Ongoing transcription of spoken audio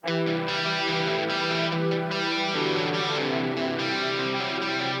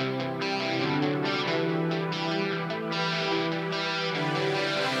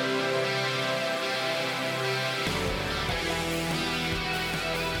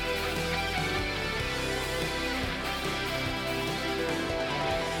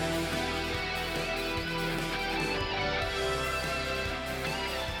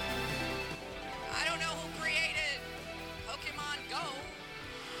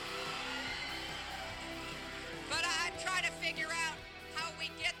we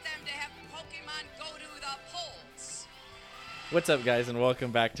get them to have Pokemon go to the polls? What's up, guys, and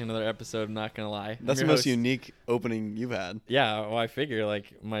welcome back to another episode of Not Gonna Lie. That's the most unique opening you've had. Yeah, well, I figure,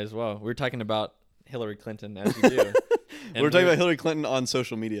 might as well. We're talking about Hillary Clinton, as we do. We're talking about Hillary Clinton on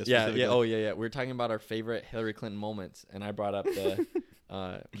social media. Yeah. We're talking about our favorite Hillary Clinton moments, and I brought up the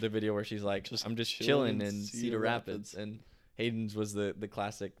video where she's like, I'm just chilling in Cedar Rapids. And Hayden's was the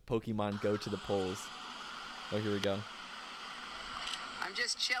classic Pokemon go to the polls. Oh, here we go. I'm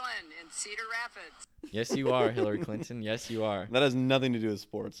just chilling in Cedar Rapids. Yes, you are, Hillary Clinton. Yes, you are. That has nothing to do with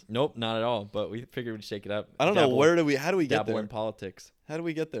sports. Nope, not at all. But we figured we'd shake it up. I don't know. How do we get dabble there? in politics. How do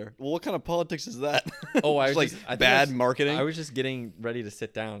we get there? Well, what kind of politics is that? Oh, I was like just, I bad marketing. I was just getting ready to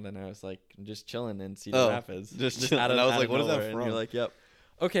sit down, and I was like, just chilling in Cedar Rapids. Just chilling. And I was like, what is that from? And you're like, yep.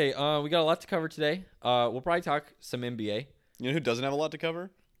 Okay, we got a lot to cover today. We'll probably talk some NBA. You know who doesn't have a lot to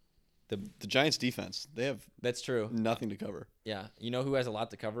cover? The Giants defense. They have That's true. nothing to cover. Yeah. You know who has a lot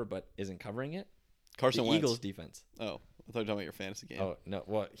to cover but isn't covering it? Carson the Wentz. Eagles defense. Oh, I thought you were talking about your fantasy game. Oh, no.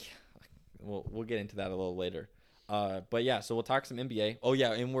 Well, we'll get into that a little later. But yeah, so we'll talk some NBA. Oh,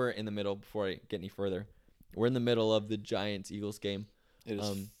 yeah, and we're in the middle, before I get any further, we're in the middle of the Giants-Eagles game. It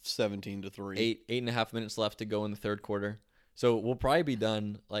is 17-3. 8.5 minutes left to go in the third quarter. So we'll probably be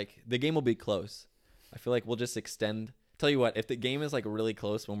done. The game will be close. I feel like we'll just extend. Tell you what, if the game is really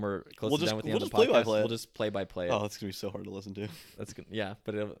close when we're close to done with the end of the podcast, we'll just play by play. Oh, that's gonna be so hard to listen to. That's good. Yeah,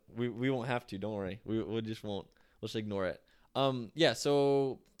 but we won't have to. Don't worry. We just won't. We'll just ignore it. Yeah.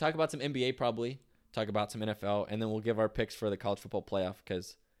 So talk about some NBA probably. Talk about some NFL, and then we'll give our picks for the college football playoff,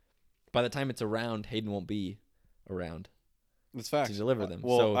 because by the time it's around, Hayden won't be around. That's fact. To deliver them.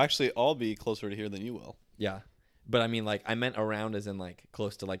 Well, so, actually, I'll be closer to here than you will. Yeah. But I mean, I meant around as in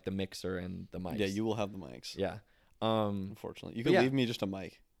close to the mixer and the mics. Yeah, you will have the mics. Yeah. Unfortunately, you can leave me just a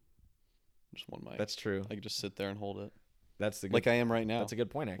mic, just one mic. That's true. I could just sit there and hold it. That's the good, like I am right now. That's a good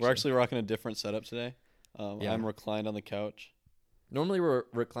point. Actually, we're actually rocking a different setup today. Yeah. I'm reclined on the couch. Normally we're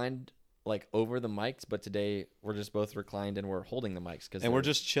reclined over the mics, but today we're just both reclined and we're holding the mics and we're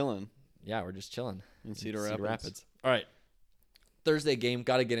just chilling. Yeah, we're just chilling in Cedar Rapids. All right, Thursday game.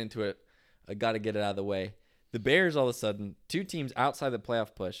 Got to get into it. I got to get it out of the way. The Bears, all of a sudden, two teams outside the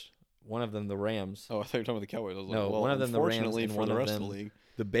playoff push. One of them, the Rams. Oh, I thought you were talking about the Cowboys. I was no, like, well, one of them, the Rams, unfortunately and for one the of rest them, of the league,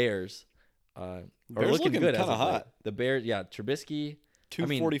 the Bears, are looking good. Kind of hot. The Bears, yeah, Trubisky,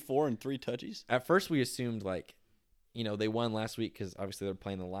 244 and 3 touchies. At first, we assumed they won last week because obviously they're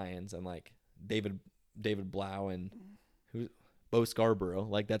playing the Lions, and David Blau and Bo Scarborough.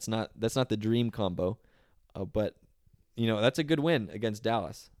 That's not the dream combo, but that's a good win against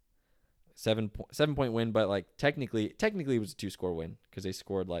Dallas. 7-point win, but technically it was a 2-score win because they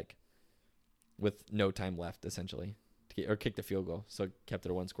scored with no time left essentially, or kicked a field goal, so kept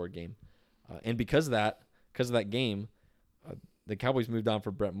it a 1-score game. And because of that game, the Cowboys moved on for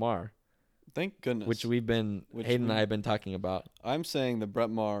Brett Maher. Thank goodness. Which Hayden and I have been talking about. I'm saying that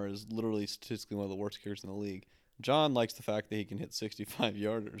Brett Maher is literally statistically one of the worst kickers in the league. John likes the fact that he can hit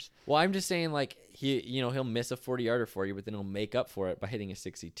 65-yarders. Well, I'm just saying he'll miss a 40-yarder for you, but then he'll make up for it by hitting a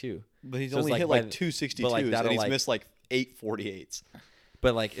 62. But he's only hit 2 62s, and he's missed 8 48s.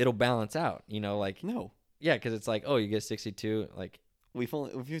 But it'll balance out, No. Yeah, because it's you get 62, He's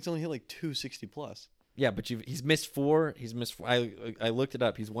only hit 2 60 plus. Yeah, but he's missed 4. I looked it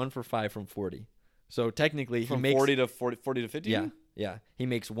up. He's 1 for 5 from 40. So technically, from he makes 40 to 50. Yeah. He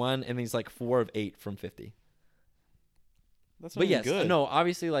makes 1, and he's 4 of 8 from 50. That's not even good. No,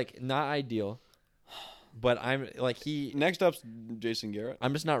 obviously not ideal. But I'm next up's Jason Garrett.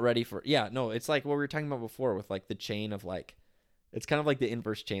 I'm just not ready for. Yeah, no, it's what we were talking about before with the chain of it's kind of like the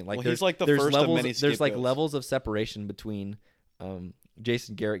inverse chain. He's the first levels, of many there's scapegoats. levels of separation between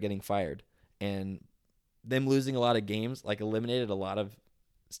Jason Garrett getting fired and them losing a lot of games, eliminated a lot of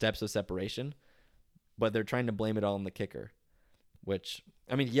steps of separation, but they're trying to blame it all on the kicker, which,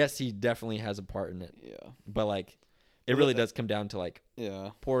 I mean, yes, he definitely has a part in it. Yeah. But it really does come down to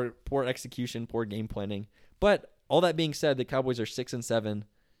poor execution, poor game planning. But all that being said, the Cowboys are 6-7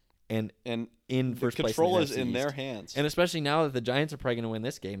 and in first place. Control is in their hands. And especially now that the Giants are probably going to win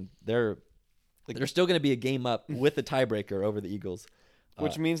this game, they're still going to be a game up with the tiebreaker over the Eagles.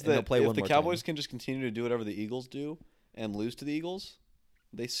 Which means that if the Cowboys can just continue to do whatever the Eagles do and lose to the Eagles,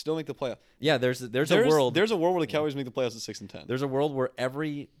 they still make the playoff. Yeah, there's a world where the Cowboys make the playoffs at 6-10. There's a world where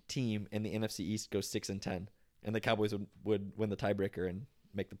every team in the NFC East goes 6-10, and the Cowboys would win the tiebreaker and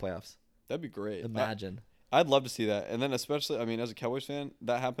make the playoffs. That'd be great. Imagine. I'd love to see that. And then especially, I mean, as a Cowboys fan,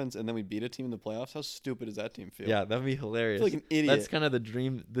 that happens, and then we beat a team in the playoffs. How stupid does that team feel? Yeah, that'd be hilarious. I feel like an idiot. That's kind of the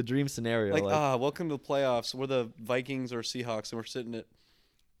dream scenario. Welcome to the playoffs. We're the Vikings or Seahawks, and we're sitting at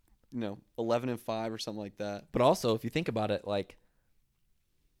 11-5 or something like that. But also, if you think about it,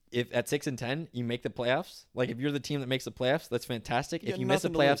 if at 6-10 you make the playoffs, like if you're the team that makes the playoffs, that's fantastic. If you miss the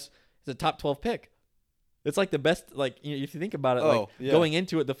nothing to playoffs, it's a top 12 pick. It's like the best. Like if you think about it, going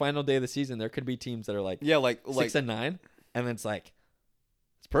into it, the final day of the season, there could be teams that are like 6-9, and then it's like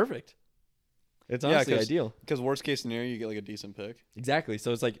it's perfect. It's honestly ideal. Because worst case scenario, you get like a decent pick. Exactly.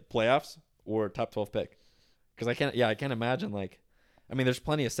 So it's like playoffs or top 12 pick. Because I can't imagine there's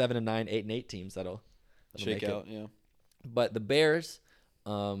plenty of 7-9, 8-8 teams that'll shake out. Yeah. But the Bears,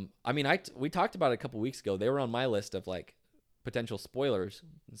 we talked about it a couple weeks ago. They were on my list of like potential spoiler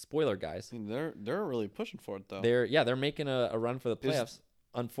guys. I mean, they're really pushing for it though. They're making a run for the playoffs.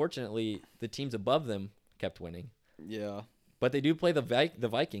 Unfortunately, the teams above them kept winning. Yeah. But they do play the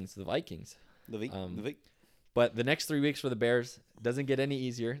Vikings. But the next 3 weeks for the Bears doesn't get any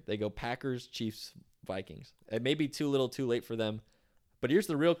easier. They go Packers, Chiefs, Vikings. It may be too little, too late for them. But here's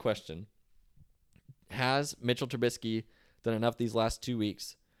the real question: has Mitchell Trubisky done enough these last 2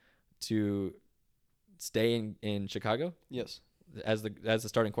 weeks to stay in Chicago? Yes. As the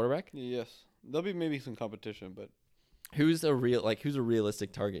starting quarterback? Yes. There'll be maybe some competition, but who's a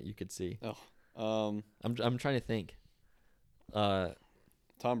realistic target you could see? I'm trying to think.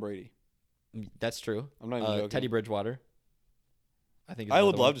 Tom Brady. That's true. I'm not even joking. Teddy Bridgewater. I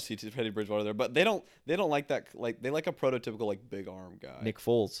would love to see Teddy Bridgewater there, but they don't like that. Like they like a prototypical like big arm guy. Nick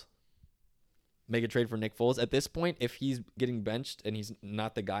Foles. Make a trade for Nick Foles. At this point, if he's getting benched and he's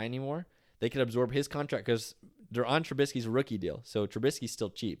not the guy anymore, they could absorb his contract because they're on Trubisky's rookie deal. So Trubisky's still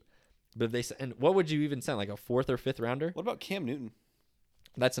cheap. But what would you even send? Like a 4th or 5th rounder? What about Cam Newton?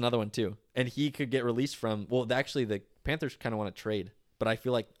 That's another one too. And he could get released from. Well, actually, the Panthers kind of want to trade, but I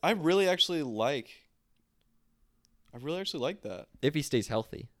feel like I really actually like that. If he stays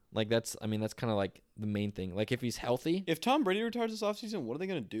healthy. Like that's kind of like the main thing. Like if he's healthy. If Tom Brady retires this offseason, what are they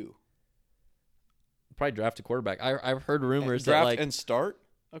going to do? Probably draft a quarterback. I've heard rumors and start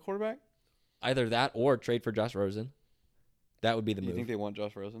a quarterback? Either that or trade for Josh Rosen. That would be the move. You think they want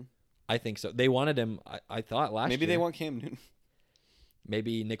Josh Rosen? I think so. They wanted him, I thought, last year. Maybe they want Cam Newton.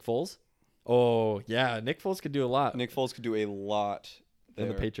 Maybe Nick Foles? Oh, yeah. Nick Foles could do a lot. Nick Foles could do a lot than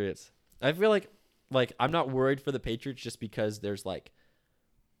the Patriots. I feel like I'm not worried for the Patriots just because there's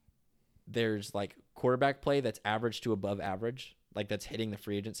quarterback play that's average to above average. Like that's hitting the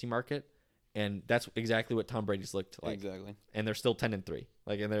free agency market. And that's exactly what Tom Brady's looked like. Exactly. And they're still 10-3.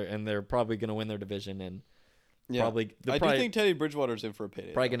 They're probably going to win their division and I do think Teddy Bridgewater's in for a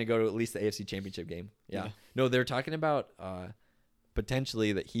payday. Probably going to go to at least the AFC Championship game. Yeah. No, they're talking about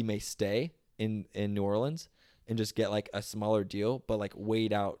potentially that he may stay in New Orleans and just get like a smaller deal, but like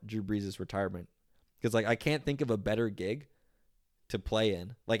wait out Drew Brees' retirement. Because I can't think of a better gig to play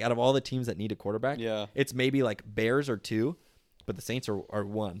in. Like out of all the teams that need a quarterback, it's maybe like Bears are 2, but the Saints are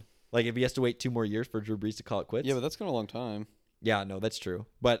 1. Like if he has to wait 2 more years for Drew Brees to call it quits. Yeah, but that's going a long time. Yeah, no, that's true.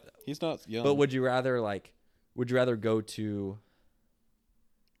 But he's not young. But would you rather go to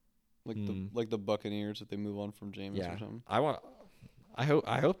the Buccaneers if they move on from Jameis or something? I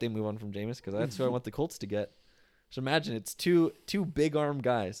hope they move on from Jameis because that's who I want the Colts to get. So imagine it's two big arm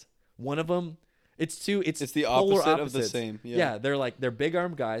guys. One of them it's the opposite of the same. Yeah, they're big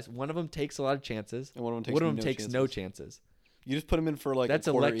arm guys. One of them takes a lot of chances. And one of them takes no chances. You just put them in for like that's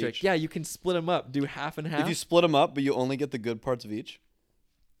a quarter electric. Each. Yeah, you can split them up, do half and half. If you split them up, but you only get the good parts of each,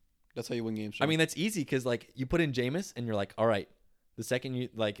 that's how you win games. I mean, that's easy because you put in Jameis and you're like, all right. The second you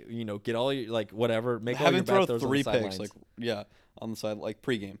get all your whatever, make all your bad throws 3 on the picks on the side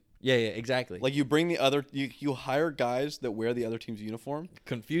pregame. Yeah, exactly. Like you bring the other, you hire guys that wear the other team's uniform,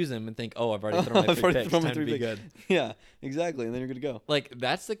 confuse them, and think, oh, I've already thrown my 3 picks. Time to be good. Yeah, exactly, and then you're good to go. Like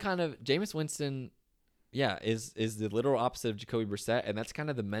that's the kind of Jameis Winston. Yeah, is the literal opposite of Jacoby Brissett, and that's kind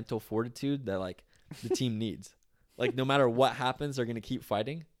of the mental fortitude that the team needs. Like no matter what happens, they're gonna keep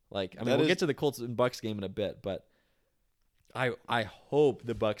fighting. Like we'll get to the Colts and Bucks game in a bit, but I hope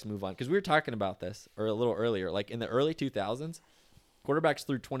the Bucks move on because we were talking about this a little earlier. Like in the early 2000s, quarterbacks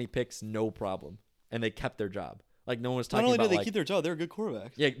threw 20 picks no problem, and they kept their job. Like no one was talking about. Not only did they keep their job, they were good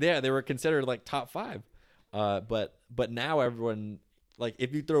quarterbacks. Yeah, they were considered top 5. But now everyone. Like,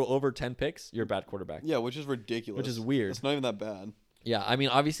 if you throw over 10 picks, you're a bad quarterback. Yeah, which is ridiculous. Which is weird. It's not even that bad. Yeah, I mean,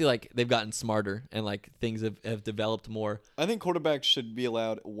 obviously, they've gotten smarter and, things have developed more. I think quarterbacks should be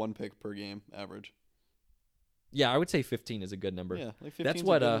allowed 1 pick per game average. Yeah, I would say 15 is a good number. Yeah, 15 is a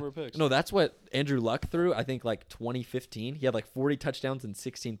good number of picks. No, that's what Andrew Luck threw, I think, 2015. He had, 40 touchdowns and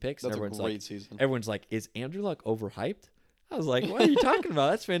 16 picks. That's a great season. Everyone's like, is Andrew Luck overhyped? I was like, what are you talking about?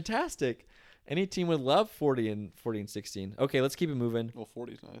 That's fantastic. Any team would love 40 and 16. Okay, let's keep it moving. Well,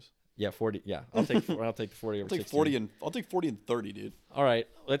 40 is nice. Yeah, 40. Yeah, I'll take the 40 over 16. I'll take 40 and 30, dude. All right,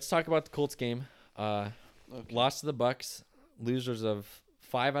 let's talk about the Colts game. Okay. Lost to the Bucks, losers of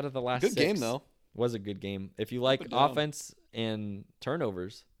 5 out of the last good 6. Game though. Was a good game. If you like offense and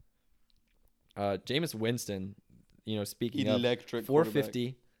turnovers, Jameis Winston, speaking Electric of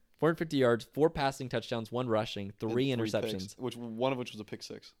 450 yards, 4 passing touchdowns, 1 rushing, 3 interceptions. One of which was a pick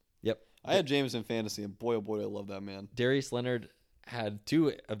 6. Yep. I had Jameis in fantasy, and boy, oh boy, I love that man. Darius Leonard had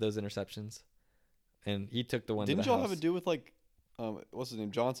 2 of those interceptions, and he took the one. Didn't to the y'all house. have a do with what's his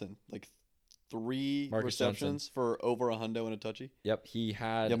name, Johnson? 3 Marcus receptions Johnson. for over a hundo and a touchy. Yep, he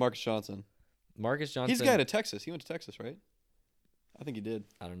had. Yeah, Marcus Johnson. Marcus Johnson. He's the guy to Texas. He went to Texas, right? I think he did.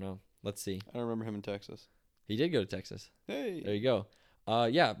 I don't know. Let's see. I don't remember him in Texas. He did go to Texas. Hey. There you go.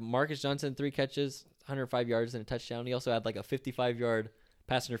 Yeah, Marcus Johnson, 3 catches, 105 yards and a touchdown. He also had like a 55-yard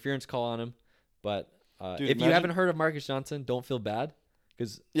pass interference call on him. But Dude, if you haven't heard of Marcus Johnson, don't feel bad,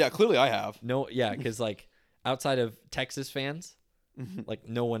 because clearly I have. Because like outside of Texas fans, like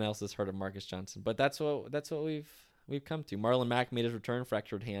no one else has heard of Marcus Johnson. But that's what we've come to. Marlon Mack made his return,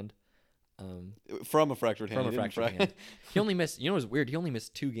 fractured hand. From a fractured hand. Hand. He only missed. You know what's weird? He only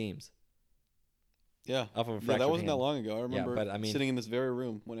missed 2 games. Yeah. Off of a fractured that wasn't hand. that long ago. I remember but, sitting in this very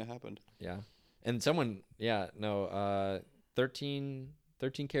room when it happened. Yeah. And 13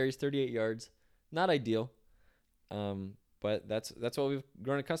 carries, 38 yards. Not ideal. But that's what we've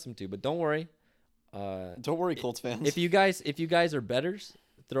grown accustomed to. But don't worry. Don't worry, Colts fans. If you guys are bettors,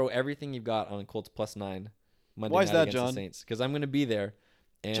 throw everything you've got on Colts +9 Monday Why night is that, against John? the Saints, because I'm going to be there.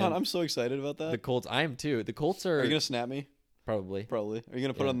 And John, I'm so excited about that. the Colts. I am too. The Colts are. Are you gonna snap me? Probably. Probably. Are you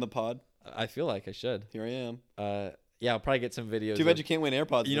gonna put it on the pod? I feel like I should. Here I am. Yeah, I'll probably get some videos. Too bad you can't win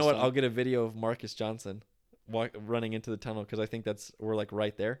AirPods. You know what? I'll get a video of Marcus Johnson running into the tunnel, because I think we're like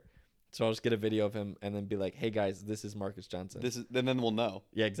right there. So I'll just get a video of him and then be like, "Hey guys, this is Marcus Johnson." And then we'll know.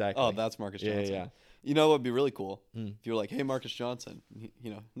 Yeah, exactly. Oh, that's Marcus Johnson. Yeah. You know what would be really cool? If you're like, "Hey, Marcus Johnson,"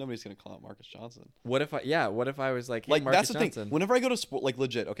 nobody's gonna call out Marcus Johnson. What if I was like, "Hey, Marcus that's the Johnson." thing. Whenever I go to sport,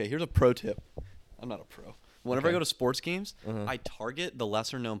 legit. Okay, here's a pro tip. I'm not a pro. Whenever I go to sports games, I target the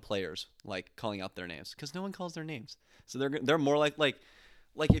lesser known players, like calling out their names, because no one calls their names. So they're more like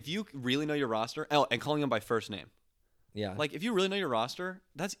if you really know your roster, and calling them by first name. Yeah. Like if you really know your roster,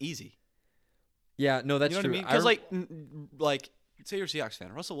 that's easy. Yeah, no, that's you know true. what I mean? Because say you're a Seahawks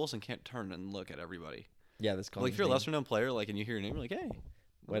fan, Russell Wilson can't turn and look at everybody. Yeah, this if you're a lesser known player, and you hear your name, you're like, hey.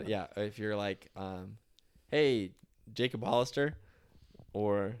 What? Yeah, if you're like, hey, Jacob Hollister,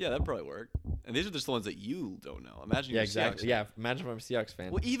 or that'd probably work. And these are just the ones that you don't know. Imagine. Yeah, exactly. Yeah, imagine if I'm a Seahawks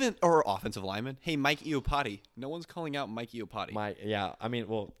fan. Well, or offensive lineman. Hey, Mike Iupati. No one's calling out Mike Iupati.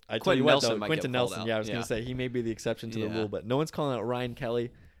 I tell you what, though, Quentin Nelson. Yeah, I was gonna say he may be the exception to the rule, but no one's calling out Ryan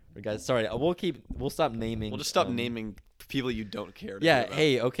Kelly. Guys, sorry, we'll stop naming. We'll just stop naming people you don't care. Yeah.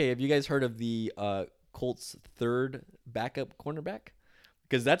 Hey, okay. Have you guys heard of the Colts' 3rd backup cornerback?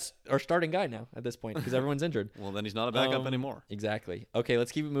 Because that's our starting guy now at this point, because everyone's injured. Well, then he's not a backup anymore. Exactly. Okay,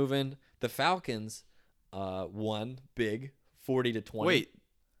 let's keep it moving. The Falcons won big, 40-20. Wait,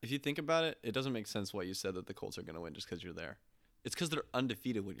 if you think about it, it doesn't make sense why you said that the Colts are going to win just because you're there. It's because they're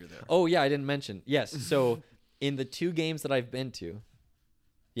undefeated when you're there. Oh, yeah, I didn't mention. Yes, so in the 2 games that I've been to,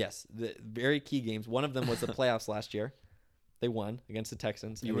 yes, the very key games. One of them was the playoffs last year. They won against the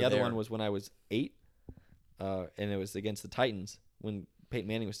Texans. And the other one was when I was 8, and it was against the Titans when Peyton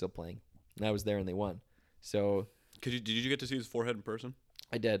Manning was still playing. And I was there and they won. So did you get to see his forehead in person?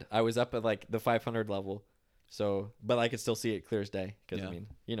 I did. I was up at the 500 level. So, but I could still see it clear as day because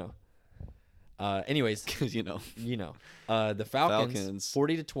anyways, because the Falcons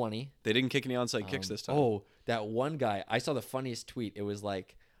 40-20. They didn't kick any onside kicks this time. Oh, that one guy! I saw the funniest tweet. It was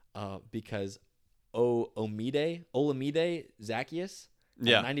because Olamide Zacchaeus,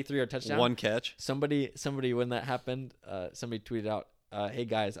 93-yard touchdown, 1 catch. Somebody when that happened, somebody tweeted out, "Hey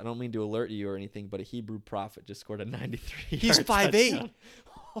guys, I don't mean to alert you or anything, but a Hebrew prophet just scored a 93." He's 5'8".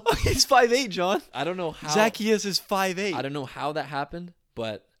 He's 5'8", John. I don't know how Zacchaeus is 5'8". I don't know how that happened,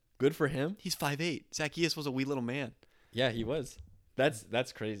 but good for him. He's 5'8". Zacchaeus was a wee little man. Yeah, he was. That's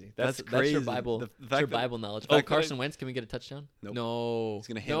crazy. That's crazy. That's your Bible. Bible knowledge. Oh, Carson Wentz, can we get a touchdown? Nope. No. He's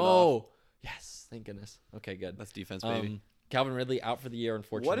gonna hand it off. Yes, thank goodness. Okay, good. That's defense, baby. Calvin Ridley out for the year,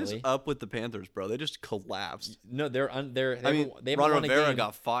 unfortunately. What is up with the Panthers, bro? They just collapsed. No, they Ron Rivera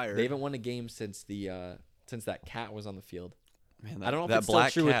got fired. They haven't won a game since that cat was on the field. Man, I don't know that if it's black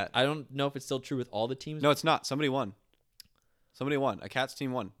still true cat. I don't know if it's still true with all the teams. No, it's not. Somebody won. A Cats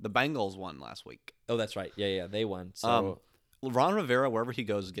team won. The Bengals won last week. Oh, that's right. Yeah, they won. So Ron Rivera, wherever he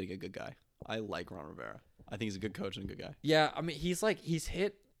goes, is getting a good guy. I like Ron Rivera. I think he's a good coach and a good guy. Yeah, I mean, he's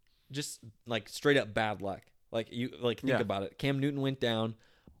hit just straight up bad luck. Think about it. Cam Newton went down,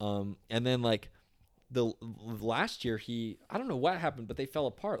 and then the last year I don't know what happened, but they fell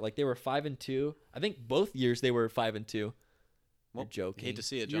apart. They were 5-2. I think both years they were 5-2. Well, You're joking. hate to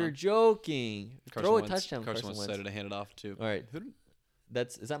see it, John. You're joking. Throw a touchdown, Carson Carson Wentz Wentz. decided to hand it off to All right. who did-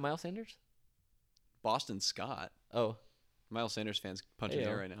 Is that Miles Sanders? Boston Scott. Oh, Miles Sanders fans punching Hey-o.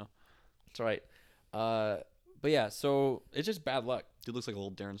 air right now. that's right. But yeah, so it's just bad luck. Dude looks like a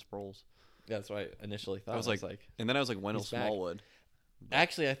little Darren Sproles. That's what I initially thought. I was like, and then I was like Wendell he's back. Smallwood.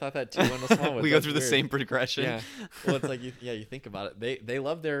 actually, I thought that too. Wendell Smallwood. We go That's through the weird. same progression. Yeah. Well, it's like you think about it. They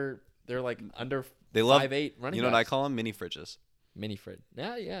love they're like under They love 5'8" running. You know what I backs. call them? Mini fridges. Mini Fred.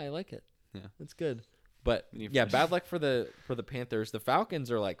 Yeah, I like it. Yeah. It's good. But Mini yeah, fridge. bad luck for the Panthers. The Falcons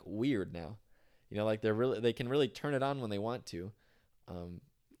are like weird now. You know, like they can really turn it on when they want to.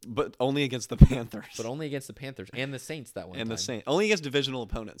 But only against the Panthers. But only against the Panthers and the Saints that one and time. the Saints. Only against divisional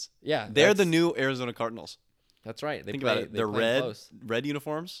opponents. Yeah. They're the that's- new Arizona Cardinals. That's right. They Think play, about it. they They're play red, close. red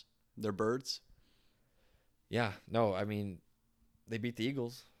uniforms. They're birds. Yeah. No, I mean, they beat the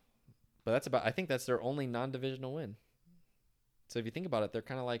Eagles. But I think that's their only non-divisional win. So if you think about it, they're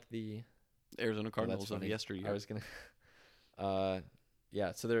kind of like the Arizona oh, Cardinals that's of funny. yesteryear. I was going to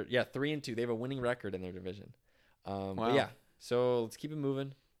yeah, so they're 3-2. They have a winning record in their division. But Wow. yeah. So let's keep it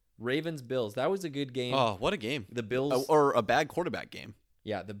moving. Ravens Bills. That was a good game. Oh, what a game. The Bills Or a bad quarterback game.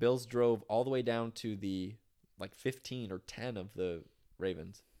 Yeah, the Bills drove all the way down to the 15 or 10 of the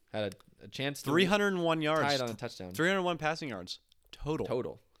Ravens. Had a chance to 301 yards. tie it on a touchdown. 301 passing yards. Total.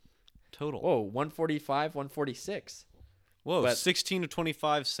 Whoa, 145, 146. Whoa, But- 16 of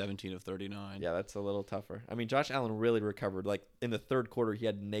 25, 17 of 39. Yeah, that's a little tougher. I mean, Josh Allen really recovered. Like in the third quarter, he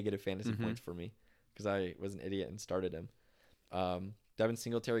had negative fantasy Mhm. points for me because I was an idiot and started him. Devin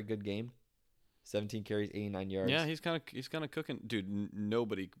Singletary, good game. 17 carries, 89 yards. Yeah, he's kind of cooking. Dude,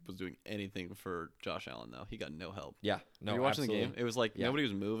 nobody was doing anything for Josh Allen though. He got no help. Yeah. No, If you're watching absolutely. the game, it was like Yeah. nobody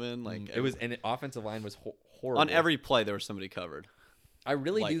was moving. Like It was, and the offensive line was horrible. on every play there was somebody covered. I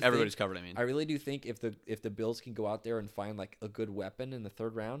really Like do. everybody's think, covered. I mean, I really do think if the Bills can go out there and find like a good weapon in the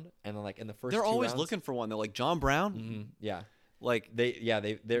third round, and then like in the first, they're two always rounds, looking for one. They're like John Brown. Mhm, yeah, Like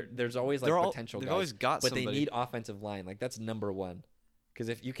there's always like They're all- potential they've guys, always got but somebody. they need offensive line. Like that's number one, because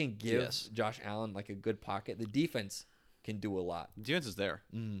if you can give Yes. Josh Allen like a good pocket, the defense can do a lot. defense is there,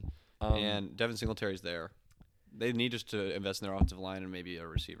 Mm-hmm. and Devin Singletary's there. They need just to invest in their offensive line and maybe a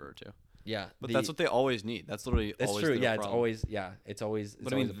receiver or two. yeah, But that's what they always need. That's literally that's always true. their Yeah, problem. it's always.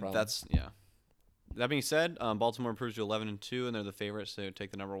 But I always mean, a problem. that's yeah. That being said, Baltimore improves to 11-2, and they're the favorites to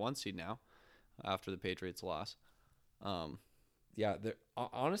take the number 1 seed now, after the Patriots' loss. Yeah,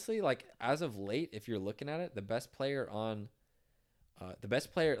 honestly, like as of late, if you're looking at it, the best player,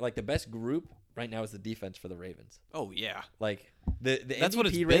 like the best group right now is the defense for the Ravens. Oh yeah, Like the That's MVP what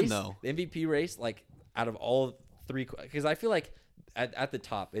it's been, race, though. The MVP race, like out of all three, because I feel like at the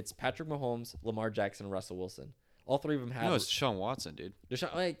top it's Patrick Mahomes, Lamar Jackson, and Russell Wilson. All three of them have. no, it's Deshaun Watson, dude.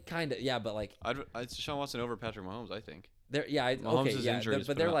 Like kind of, yeah, but like It's Deshaun Watson over Patrick Mahomes, I think. they're Mahomes' okay, yeah, injuries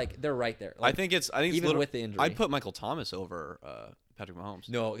but put they're him up. like they're right there. I Like, think it's even little- with the injury. I'd put Michael Thomas over Patrick Mahomes.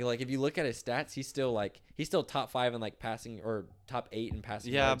 no, like if you look at his stats, he's still top 5 in like passing or top 8 in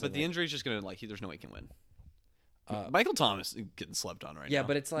passing. Yeah, yards but and, the like, injury's just gonna there's no way he can win. Uh, Michael Thomas is getting slept on right now. Yeah,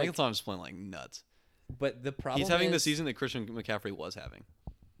 but it's like- Michael Thomas is playing like nuts. But the problem He's having the is- season that Christian McCaffrey was having.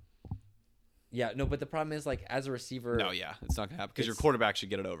 Yeah, no, but the problem is like as a receiver. No, yeah, it's not gonna happen because your It's- quarterback should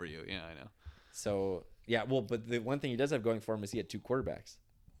get it over you. Yeah, I know. So yeah, well, but the one thing he does have going for him is he had 2 quarterbacks.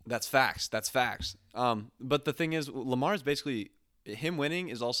 That's facts. But the thing is, Lamar's basically him winning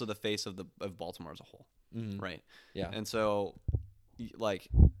is also the face of Baltimore as a whole, right? Yeah. And so, like,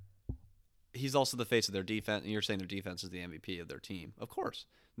 he's also the face of their defense. And you're saying their defense is the MVP of their team. Of course,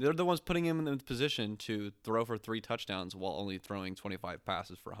 they're the ones putting him in the position to throw for 3 touchdowns while only throwing 25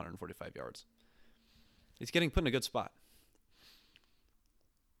 passes for 145 yards. He's getting put in a good spot.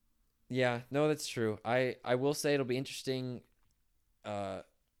 Yeah, no, that's true. I will say it'll be interesting.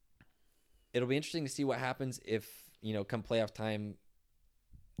 It'll be interesting to see what happens if, come playoff time,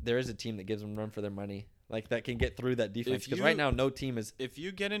 there is a team that gives them run for their money, like that can get through that defense. Because right now, no team is. If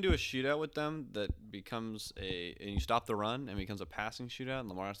you get into a shootout with them that becomes and you stop the run and becomes a passing shootout and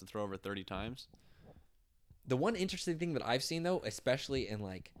Lamar has to throw over 30 times. The one interesting thing that I've seen though, especially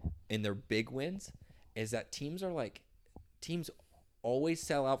in their big wins, is that teams always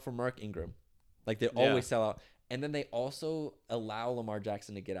sell out for Mark Ingram, like they always sell out, and then they also allow Lamar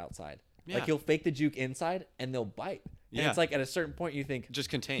Jackson to get outside. Yeah. Like he'll fake the juke inside and they'll bite. And it's like at a certain point you think Just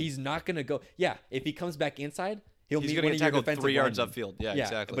contain. he's not gonna go. Yeah, if he comes back inside, he'll He's meet going one to of get your tackled defensive 3 yards linemen. upfield. Yeah,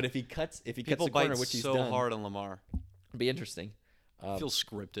 exactly. But if he cuts the People corner, bite which he's so done, hard on Lamar. it'll be interesting. Feels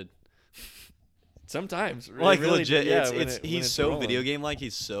scripted. Sometimes, Like really, legit, yeah, he's so rolling. video game like.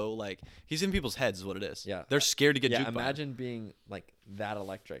 He's so like he's in people's heads is what it is. Yeah. they're scared to get Yeah, juked by him. imagine being like that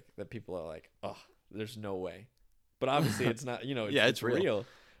electric that people are like, oh, there's no way. but obviously it's not. You know, Yeah, it's it's real. real.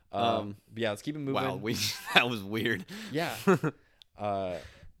 But yeah, let's keep it moving. Wow, that was weird. Yeah.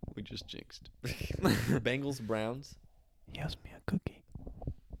 We just jinxed. Bengals Browns. Here's me a cookie.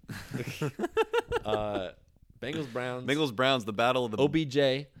 Bengals Browns. Bengals Browns, the battle of the OBJ.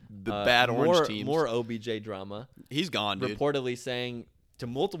 the bad orange teams. More OBJ drama. He's gone, dude. Reportedly saying to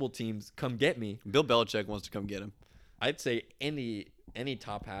multiple teams, "Come get me." Bill Belichick wants to come get him. I'd say any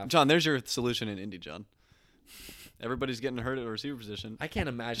top half. John, there's your solution in Indy, John. Everybody's getting hurt at the receiver position. I can't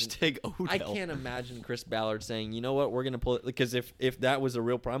imagine. Just take Odell. I can't imagine Chris Ballard saying, "You know what? We're gonna pull it," because if that was a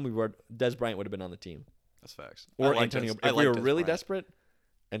real problem, Des Bryant would have been on the team, That's facts. or I like Antonio. Des- I If like we were Des really Bryant. desperate,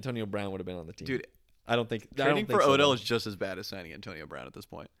 Antonio Brown would have been on the team. Dude, I don't think trading for so, Odell though. is just as bad as signing Antonio Brown at this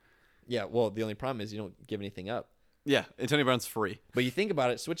point. Yeah. Well, the only problem is you don't give anything up. Yeah, Antonio Brown's free. But you think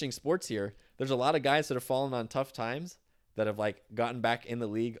about it, switching sports here, there's a lot of guys that have fallen on tough times that have like gotten back in the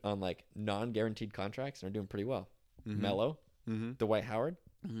league on like non-guaranteed contracts and are doing pretty well. Mello, Dwight Howard,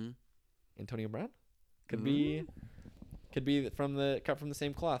 Antonio Brown could be cut from the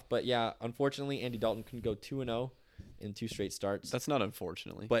same cloth. But yeah, unfortunately, Andy Dalton couldn't go 2-0 in 2 straight starts. That's not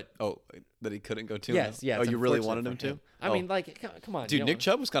unfortunately. But that he couldn't go 2-0. yes, yeah. Oh, it's you really unfortunate wanted him for him. to? I mean, like, come on, dude, you Nick know,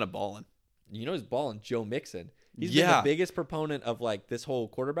 Chubb was kind of balling. you know his ball and Joe Mixon. He's been Yeah. the biggest proponent of like this whole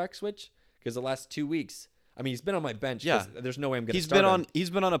quarterback switch because the last 2 weeks. I mean, he's been on my bench. Yeah. There's no way I'm gonna. He's start him.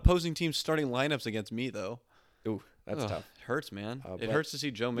 been on opposing teams starting lineups against me though. Ooh, that's Ugh, tough. Hurts, man. It but- hurts to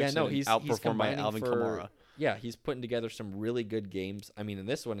see Joe Yeah, Mixon no, he's outperformed by combining Alvin for, Kamara. Yeah, he's putting together some really good games. I mean, in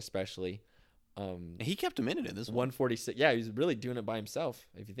this one especially, And he kept him in it in this one. 146. Yeah, he's really doing it by himself.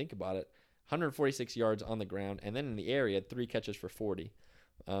 If you think about it, 146 yards on the ground, and then in the air, he had 3 catches for 40.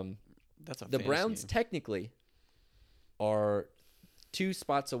 That's a The fantasy Browns game. technically are 2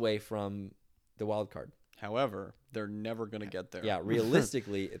 spots away from the wild card. However, they're never going to get there. Yeah,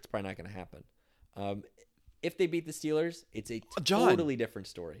 realistically, it's probably not going to happen. If they beat the Steelers, it's a John. totally different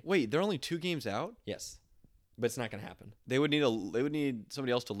story. Wait, they're only 2 games out? Yes, but it's not going to happen. They would need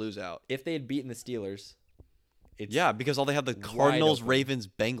somebody else to lose out. If they had beaten the Steelers, it's Yeah, because all they have the wide Cardinals, open. Ravens,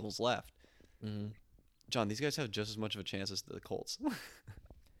 Bengals left. Mhm. John, these guys have just as much of a chance as the Colts.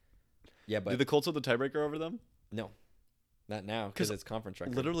 Yeah, but Do the Colts have the tiebreaker over them? no, not now because 'Cause it's conference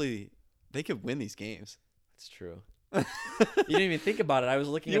record. Literally, they could win these games. It's true. You didn't even think about it. I was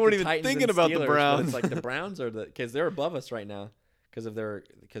looking. You at weren't the even Titans thinking and about the Steelers, but Browns. It's like the Browns are because they're above us right now because of their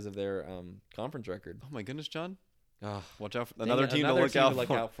conference record. Oh my goodness, John! Oh, Watch out for dang another it, team another to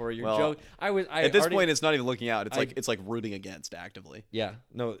look out for. Your Well, joke. I At this already- point, it's not even looking out. I- It's like rooting against actively. yeah,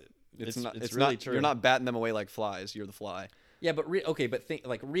 no, It's not. It's It's really not. true. You're not batting them away like flies. You're the fly. Yeah, but but think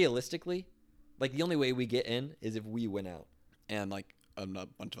like realistically, like the only way we get in is if we win out. And like a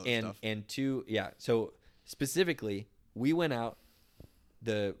bunch of other and stuff. and 2, yeah. So specifically, we win out.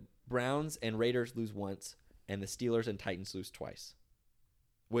 The Browns and Raiders lose once, and the Steelers and Titans lose twice.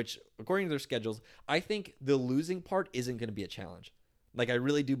 Which, according to their schedules, I think the losing part isn't going to be a challenge. Like, I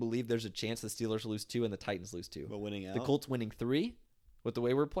really do believe there's a chance the Steelers lose 2 and the Titans lose 2. But winning out. The Colts winning 3 with the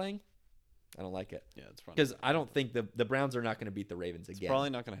way we're playing, I don't like it. Yeah, it's probably Because I don't think the Browns are not going to beat the Ravens again. probably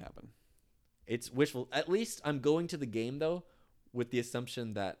not going to happen. It's wishful. At least I'm going to the game, though, with the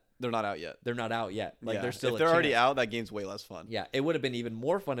assumption that They're not out yet. they're not out yet. Like, Yeah, there's still if a they're already chance. out, that game's way less fun. Yeah, it would have been even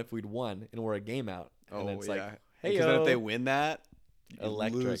more fun if we'd won and we're a game out. And it's yeah. like, hey, Because then if they win that, you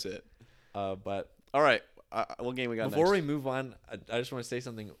Electric. lose it. but All right. What game we got before next? we move on, I just want to say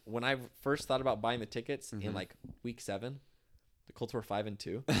something. When I first thought about buying the tickets Mm-hmm. in like week 7, the Colts were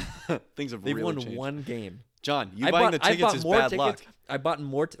 5-2. Things have They've really won changed. one game. John, you buying the tickets is bad luck. I bought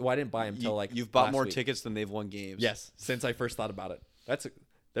more. Well, I didn't buy them until like You've bought last more week. tickets than they've won games. Yes, since I first thought about it.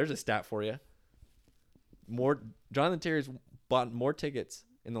 There's a stat for you. Jonathan Terry's bought more tickets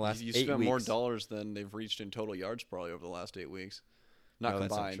in the last You 8 spent weeks. more dollars than they've reached in total yards probably over the last 8 weeks. Not No,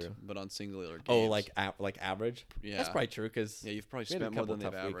 that's not combined, true. but on singular games. Oh, like average. Yeah. That's probably true because Yeah, you've probably we had a spent more couple than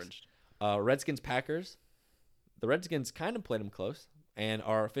they've tough weeks. averaged. Redskins Packers. The Redskins kind of played them close and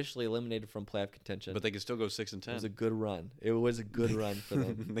are officially eliminated from playoff contention. But they can still go 6 and it 10. was a good run. It was a good run for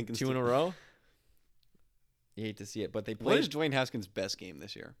them. They can 2 in still- a row. You hate to see it, but they What is played. Dwayne Haskins' best game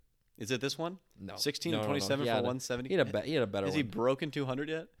this year? Is it this one? No, 16 no, and no, no. 27 He for had a- 170. He had a better Has one. he broken 200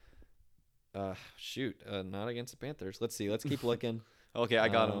 yet? Shoot, not against the Panthers. Let's see. Let's keep looking. Okay, I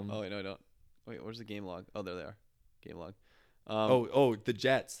got him. Um, Oh wait, no, I don't. Wait, where's the game log? Oh, there they are. Game log. The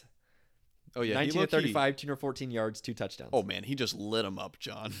Jets. Oh yeah, 19 he to low-key- 35, 214 yards, 2 touchdowns. Oh man, he just lit him up,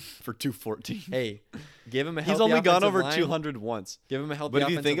 John, for 214. Hey, give him a healthy He's only gone offensive over line. 200 once. Give him a healthy But if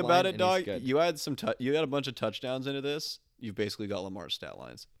you offensive think about line, it, and he's dog, good. you had you had a bunch of touchdowns into this. You've basically got Lamar's stat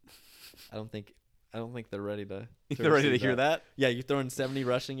lines. I don't think they're ready to. They're ready to receive hear that. Yeah, you're throwing 70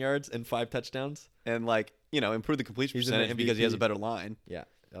 rushing yards and 5 touchdowns. And like improve the completion He's an percentage because he has a MVP. better line. Yeah.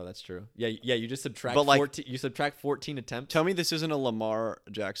 Oh, that's true. Yeah, yeah. You just subtract. But, like- 14, you subtract 14 attempts. Tell me this isn't a Lamar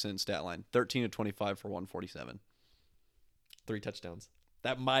Jackson stat line: 13 to 25 for 147. 3 touchdowns.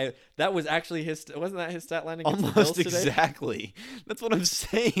 That was actually his. Wasn't that his stat line against the Bills Almost today? exactly. That's what I'm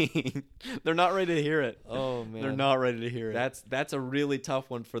saying. They're not ready to hear it. Oh man, They're not ready to hear it. That's a really tough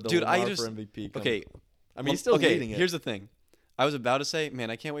one for the Dude, Lamar I just for MVP. okay. I mean, he's still okay, leading it. Here's the thing. I was about to say, man,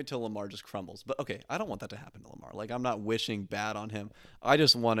 I can't wait till Lamar just crumbles. But okay, I don't want that to happen to Lamar. Like, I'm not wishing bad on him. I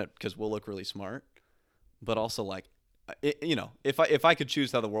just want it because we'll look really smart. But also, like, if I could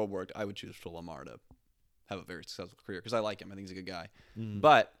choose how the world worked, I would choose for Lamar to have a very successful career because I like him. I think he's a good guy.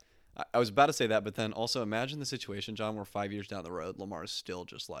 But I was about to say that, but then also imagine the situation, John, where 5 years down the road, Lamar is still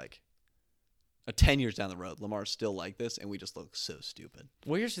just like 10 years down the road, Lamar's still like this, and we just look so stupid.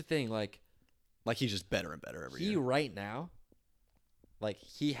 Well, here's the thing. Like he's just better and better every he year. right now, like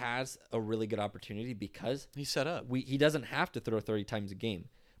he has a really good opportunity because He's set up. he doesn't have to throw 30 times a game.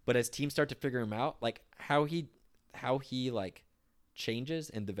 But as teams start to figure him out, like how he like changes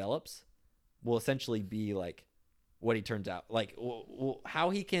and develops will essentially be like what he turns out. Like how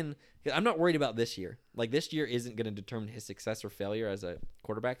he can. I'm not worried about this year. Like this year isn't going to determine his success or failure as a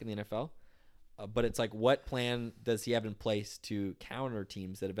quarterback in the NFL. But it's like, what plan does he have in place to counter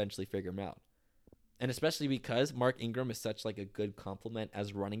teams that eventually figure him out? And especially because Mark Ingram is such like a good complement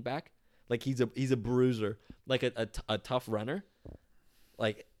as running back. Like he's a bruiser, like a tough runner.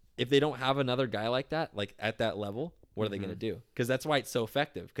 Like if they don't have another guy like that, like at that level, what are they going to do? Because that's why it's so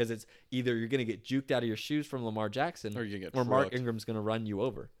effective. Because it's either you're going to get juked out of your shoes from Lamar Jackson, Or you're gonna get or Mark trucked. Ingram's going to run you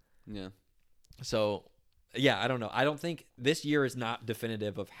over. Yeah. So, yeah, I don't know. I don't think this year is not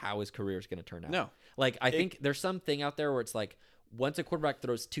definitive of how his career is going to turn out. No. Like I think there's something out there where it's like once a quarterback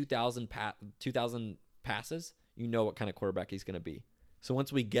throws 2,000 passes, you know what kind of quarterback he's going to be. So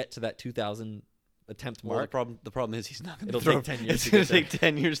once we get to that 2,000 attempt Well, mark, the problem is he's not going to It'll throw. take 10 years It's to going get to there. take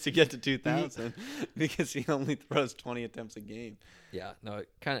 10 years to get to 2,000 because he only throws 20 attempts a game. yeah, no,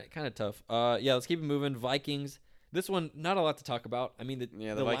 kind of tough. Yeah, let's keep it moving. Vikings. This one, not a lot to talk about. I mean, the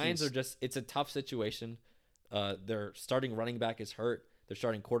the Lions Vikings- are it's a tough situation. Their starting running back is hurt. Their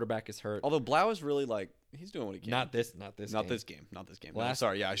starting quarterback is hurt. Although Blau is really he's doing what he can. Not this game. Not this game. No, Last-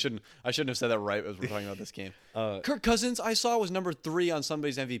 sorry. Yeah, I shouldn't have said that right as we're talking about this game. Uh, Kirk Cousins, I saw, was number 3 on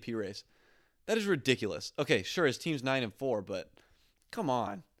somebody's MVP race. That is ridiculous. Okay, sure, his team's 9-4, but come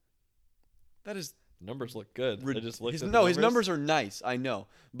on. That is Numbers look good. I just looked his, at the no, his numbers are nice. I know,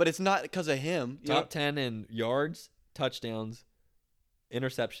 but it's not because of him. You Top know? 10 in yards, touchdowns,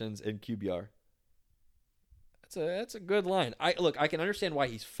 interceptions, and QBR. That's a good line. I can understand why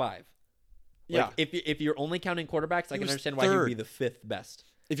he's 5. Yeah. Like, if you're only counting quarterbacks, I can was understand why he'd third. be the 5th best.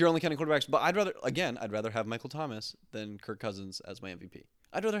 If you're only counting quarterbacks, but I'd rather have Michael Thomas than Kirk Cousins as my MVP.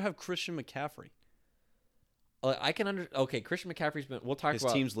 I'd rather have Christian McCaffrey. I can okay, Christian McCaffrey's been. We'll talk His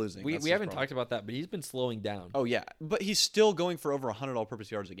about. team's losing. We That's we his haven't problem. talked about that, but he's been slowing down. Oh yeah, but he's still going for over 100 all-purpose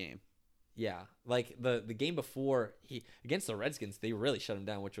yards a game. Yeah, like the game before he against the Redskins, they really shut him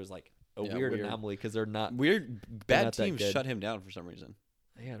down, which was like a Yeah, weird weird. anomaly because they're not. Bad not that teams good. shut him down for some reason.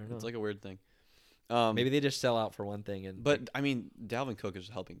 Yeah, I don't know. It's like a weird thing. Maybe they just sell out for one thing, and But I mean, Dalvin Cook is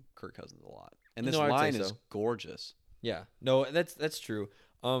helping Kirk Cousins a lot, and this No, I would say line is so. gorgeous. yeah, no, that's true.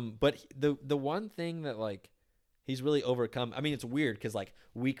 But the one thing that like he's really overcome. I mean, it's weird because like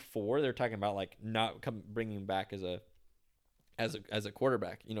week 4, they're talking about like not bringing him back as a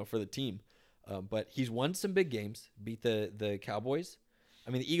quarterback, for the team. But he's won some big games, beat the Cowboys. I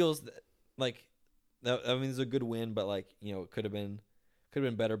mean, the Eagles, like, I mean, it's a good win, but like it could have been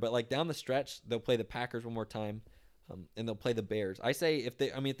better. But like down the stretch, they'll play the Packers one more time, and they'll play the Bears. I say if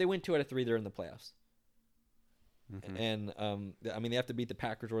they win 2 out of 3, they're in the playoffs. Mhm. And I mean, they have to beat the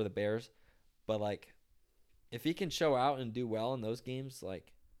Packers or the Bears, but like, if he can show out and do well in those games,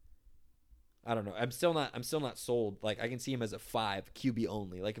 like, I don't know. I'm still not sold. Like, I can see him as a 5 QB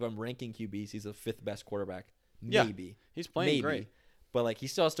only. Like, if I'm ranking QBs, he's a 5th best quarterback. Yeah, Maybe He's playing maybe. great. But like, he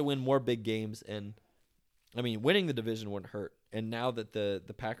still has to win more big games, and I mean, winning the division wouldn't hurt. And now that the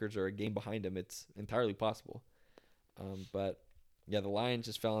Packers are a game behind him, it's entirely possible. But yeah, the Lions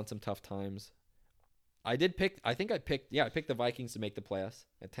just fell on some tough times. I picked the Vikings to make the playoffs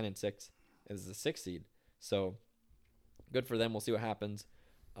at 10-6 as the 6th seed. So good for them. We'll see what happens.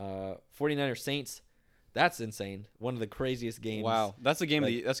 49ers Saints, that's insane. One of the craziest games. Wow, that's the game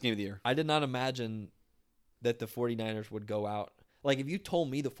Like- that's the game of the year. I did not imagine that the 49ers would go out. Like, if you told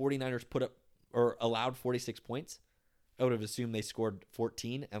me the 49ers put up or allowed 46 points, I would have assumed they scored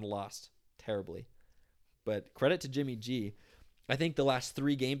 14 and lost terribly. But credit to Jimmy G. I think the last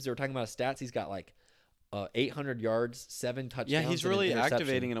 3 games they were talking about his stats, he's got like 800 yards, 7 touchdowns. Yeah, he's and an really interception.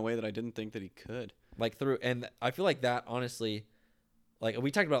 activating in a way that I didn't think that he could. Like and I feel like that honestly, like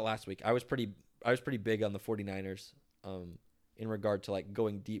we talked about last week. I was pretty big on the 49ers in regard to like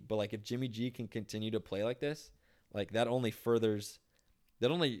going deep, but like if Jimmy G can continue to play like this, like that only furthers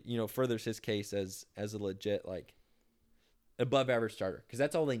his case as a legit like above average starter, because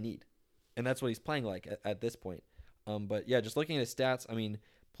that's all they need, and that's what he's playing like at this point. But yeah, just looking at his stats, I mean,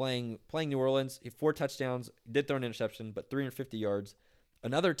 playing New Orleans, 4 touchdowns, did throw an interception, but 350 yards.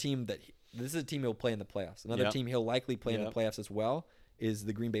 Another team this is a team he'll play in the playoffs. Another team he'll likely play in the playoffs as well is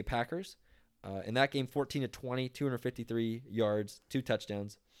the Green Bay Packers. In that game, 14-20, 253 yards, 2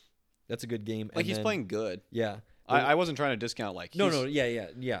 touchdowns. That's a good game. Like, he's playing good. Yeah. I wasn't trying to discount, like... No,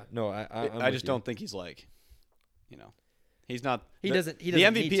 yeah. No, I just don't think he's, like, he's not... He doesn't the need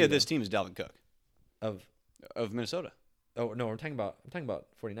MVP to, of this though. team is Dalvin Cook Of Minnesota. Oh, no, I'm talking about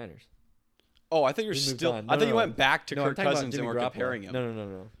 49ers. Oh, I thought you were We moved still... on. I thought you went back to No, I'm Kirk talking about Cousins and Jimmy we're Garoppolo. comparing him.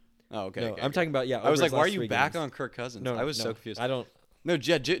 No. Oh, okay. No, okay, I'm okay. talking about, I was over like, his why are last you 3 back games. on Kirk Cousins? No, I was so no, confused. I don't... No,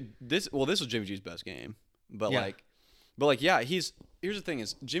 this was Jimmy G's best game, but Yeah. yeah, here's the thing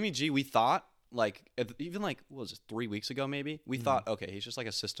is Jimmy G. We thought even what was it, 3 weeks ago maybe we thought, okay, he's just like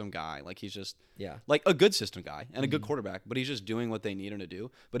a system guy, like he's just like a good system guy and a good quarterback, but he's just doing what they need him to do.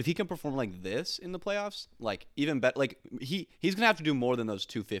 But if he can perform like this in the playoffs, like even better, like he's gonna have to do more than those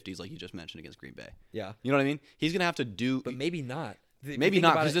 250s like you just mentioned against Green Bay. Yeah, you know what I mean? He's gonna have to do, but maybe not. Maybe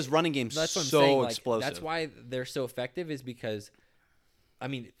not, because this running game's that's what I'm so saying. Like, explosive. that's why they're so effective, is because, I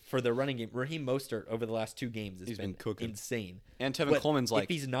mean, for the running game, Raheem Mostert over the last 2 games has been cooking. insane. And Tevin But Coleman's like, if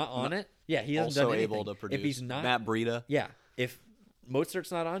he's not on it, yeah, he hasn't also done anything. able to produce. If he's not, Matt Breida. yeah, if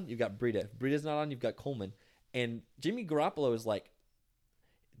Mostert's not on, you've got Breida. If Breida's not on, you've got Coleman. And Jimmy Garoppolo is like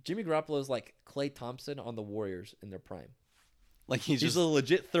Klay Thompson on the Warriors in their prime. Like he's just a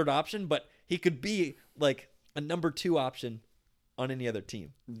legit 3rd option, but he could be like a number 2 option on any other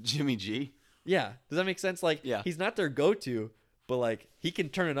team. Jimmy G. Yeah. Does that make sense? Like, Yeah. he's not their go-to, but like he can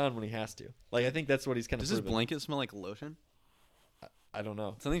turn it on when he has to. Like, I think that's what he's kind of Does his blanket smell like lotion? I don't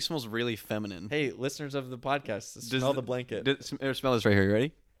know. Something smells really feminine. Hey, listeners of the podcast, smell the blanket. Smell this right here. You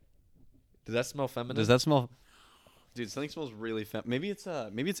ready? Does that smell feminine? Does that smell? Dude, something smells really feminine.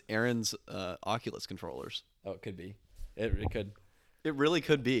 Maybe it's Aaron's Oculus controllers. Oh, it could be. It could. It really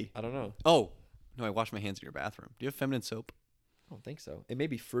could be. I don't know. Oh, no, I washed my hands in your bathroom. Do you have feminine soap? I don't think so. It may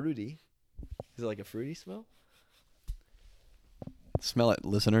be fruity. Is it like a fruity smell? Smell it,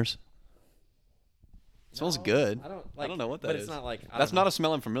 listeners. It smells good. I don't know what that but is. it's not like That's not a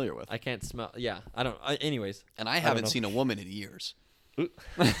smell I'm familiar with. I can't smell. Yeah, I don't. Anyways, And I haven't seen a woman in years.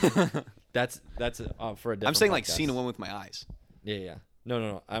 that's for a different. I'm saying like podcast. seen a woman with my eyes. Yeah.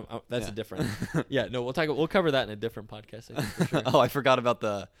 No. That's Yeah. a different. Yeah. No, we'll cover that in a different podcast. I think, for sure. Oh, I forgot about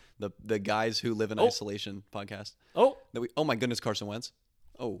the guys who live in isolation podcast. Oh, Oh my goodness, Carson Wentz.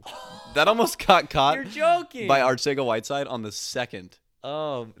 Oh, that almost got caught. you're joking. By Arcega-Whiteside on the second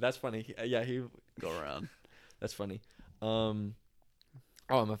Oh, that's funny. Yeah, he. go around. That's funny. I'm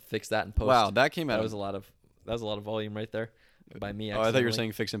gonna fix that in post. Wow, that came out. That was a lot of volume right there by me. Oh, I thought you were accidentally.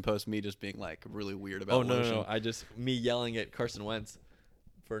 saying fix and post. Me just being like really weird about. Oh no, lotion. no. I just me yelling at Carson Wentz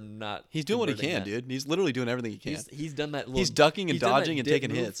for not. He's doing what he converting can, that. dude. He's literally doing everything he can. He's done that. He's ducking and he's done that dodging and dip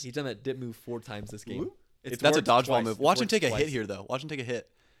taking move. hits. He's done that dip move 4 times this game. That's a worked dodgeball twice. move. It's Watch him worked take a twice. hit here, though. Watch him take a hit.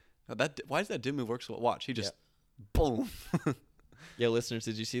 Now why does that dip move work so well? Watch. He just boom. Yeah, listeners,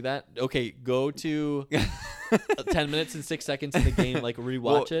 did you see that? Okay, go to 10 minutes and 6 seconds in the game. Like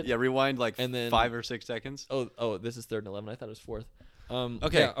rewatch it. Yeah, rewind like And then- 5 or 6 seconds. Oh, this is 3rd and 11. I thought it was 4th.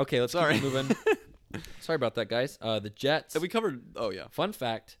 Okay. Yeah, okay. Let's Sorry. keep moving. Sorry about that, guys. The Jets. We covered. Oh yeah. Fun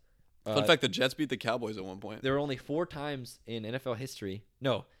fact. Fun fact: the Jets beat the Cowboys at one point. There were only 4 times in NFL history.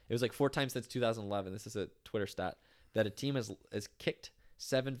 No, it was like 4 times since 2011. This is a Twitter stat that a team has kicked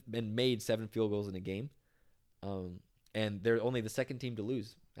 7 and made 7 field goals in a game. And they're only the 2nd team to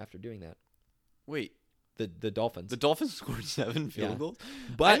lose after doing that. Wait, The Dolphins. the Dolphins scored 7 field Yeah. goals.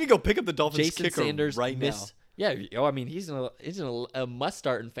 But I need to go pick up the Dolphins Jason kicker Sanders right missed. Yeah, I mean he's in a must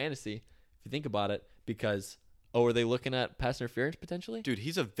start in fantasy if you think about it, because are they looking at pass interference potentially? now. Dude,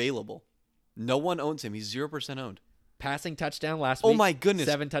 he's available. No one owns him. He's 0% owned. Passing touchdown last Oh week. my goodness.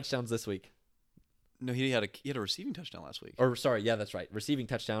 7 touchdowns this week. No, he had a receiving touchdown last week. Or sorry, yeah, that's right. Receiving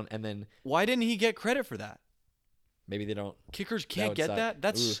touchdown, and then Why didn't he get credit for that? maybe they don't. Kickers would can't get suck. that.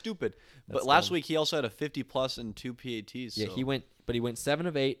 That's Ooh, stupid. that's But last dumb. week he also had a 50+ and 2 PATs. Yeah, so. he went 7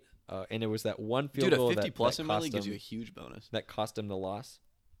 of 8, and it was that one field Dude, a goal 50+ that in my cost league gives him, you a huge bonus. that cost him the loss,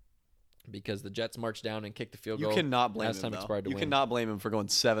 because the Jets marched down and kicked the field You goal. cannot blame as him. time Though. expired to You win. cannot blame him for going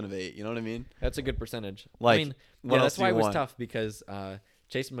 7 of 8. You know what I mean? That's a good percentage. Like, I mean, what yeah, else that's do why you it was want? tough, because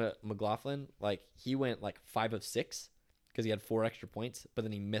Chase McLaughlin, like he went like 5 of 6, because he had 4 extra points, but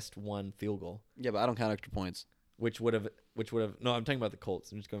then he missed 1 field goal, Yeah, but I don't count extra points. which would have no, I'm talking about the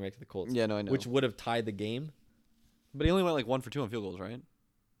Colts. I'm just going back to the Colts. Yeah, no, I know. Which would have tied the game. But he only went like 1 for 2 on field goals, right?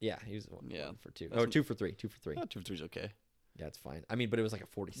 Yeah, he was Yeah. 1 for 2. That's Or 2 for 3. 2 for 3. 2 for 3 is okay. Yeah, it's fine. I mean, but it was like a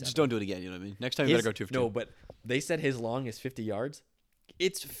 47. Just don't do it again. You know what I mean? Next time you better go 2 for 2. No, but they said his long is 50 yards.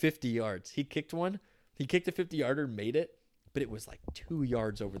 It's 50 yards. He kicked one. He kicked a 50-yarder, made it, but it was like 2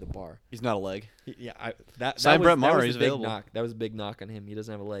 yards over the bar. He's not a leg. Sign Sign Brett Maher, was he's a big available. knock. That was a big knock on him. He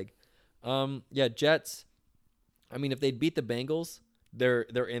doesn't have a leg. Yeah, Jets. I mean, if they'd beat the Bengals, they're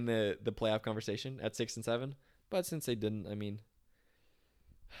in the playoff conversation at 6 and 7. But since they didn't, I mean,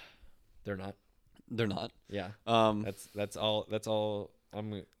 they're not. They're not. Yeah. Um, That's all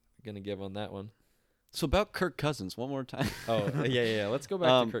I'm gonna give on that one. so about Kirk Cousins, one more time. Oh yeah. Let's go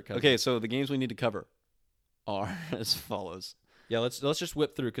back to Kirk Cousins. Okay, so the games we need to cover are as follows. Yeah, let's just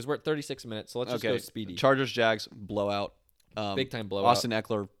whip through because we're at 36 minutes. So let's just go speedy. Chargers, Jags, blowout. Big time blowout. Austin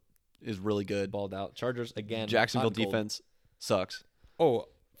Eckler is really good. Balled out. Chargers again. Jacksonville hot and cold. defense sucks. Oh,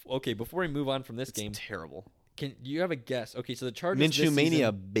 okay. Before we move on from this game, Terrible. do you have a guess? Okay, so the Chargers. Minshew this mania,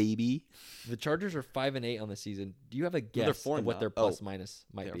 season, baby. the Chargers are 5-8 on the season. Do you have a they're guess 4 of what now. their plus minus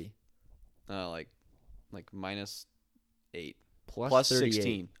might They're be? Like -8. Plus 38.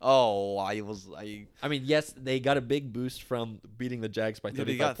 16. Oh, I I mean, yes, they got a big boost from beating the Jags by they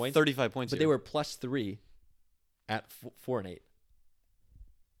 35 got points. 35 points. But here. they were +3 at 4-8,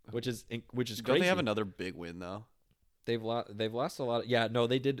 which is Don't crazy. they have another big win though? They've lost a lot. Yeah, no,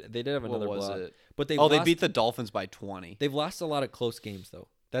 they did have another What was blowout. it? But they They beat the Dolphins by 20. They've lost a lot of close games though.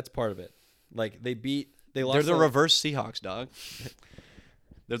 That's part of it. Like they lost. They're the reverse Seahawks, dog.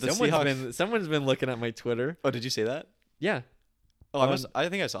 They're the Seahawks. Someone's been looking at my Twitter. Oh, did you say that? Yeah, Oh, I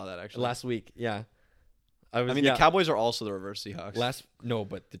think I saw that actually. last week. Yeah, the Cowboys are also the reverse Seahawks.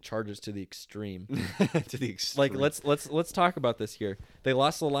 but the Chargers to the extreme. to the extreme. Like let's talk about this here. They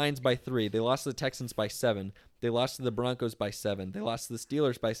lost the Lions by 3. They lost the Texans by 7. They lost to the Broncos by 7. They lost to the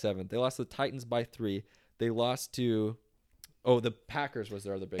Steelers by 7. They lost to the Titans by 3. They lost to the Packers was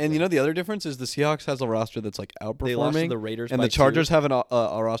their other big. And one. you know the other difference is the Seahawks has a roster that's like outperforming. They lost to the Raiders and by the Chargers 2. have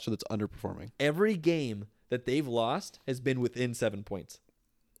a roster that's underperforming. Every game that they've lost has been within 7 points.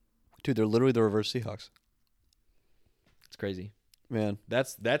 Dude, they're literally the reverse Seahawks. It's crazy. Man,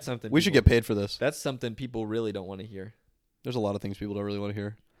 That's something. we should get paid for this. That's something people really don't want to hear. There's a lot of things people don't really want to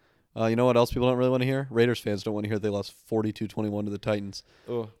hear. You know what else people don't really want to hear? Raiders fans don't want to hear they lost 42-21 to the Titans.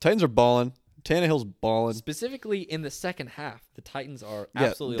 Oh. Titans are balling. Tannehill's balling. Specifically in the second half, the Titans are Yeah,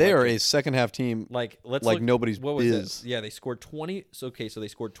 absolutely. they are electric. a second half team. like let's like look, nobody's what was biz. it? Yeah, they scored 20. So they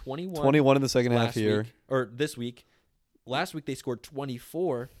scored 21. 21 in the second half last here. week, or this week. Last week they scored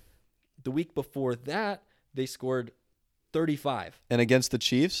 24. The week before that they scored 35. And against the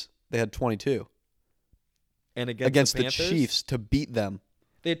Chiefs, they had 22. And Against the the Panthers, Chiefs to beat them.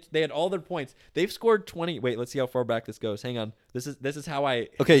 they had all their points. They've scored 20. Wait, let's see how far back this goes. Hang on. This is how I.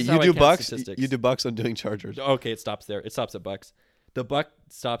 Okay, this is how you I do count Bucks. statistics. You do Bucks. I'm doing Chargers. Okay, it stops there. It stops at Bucks. The Buck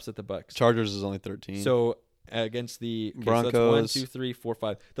stops at the Bucks. Chargers is only 13. So against the Broncos. so that's 1, 2, 3, 4,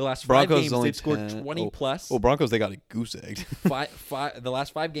 5. The last Broncos 5 games only they've scored 10. 20 plus. Oh, Broncos, they got a goose egg. The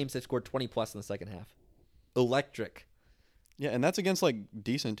last 5 games they've scored 20 plus in the second half. Electric. Yeah, and that's against like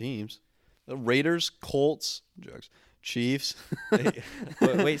decent teams. The Raiders, Colts, Jags, Chiefs.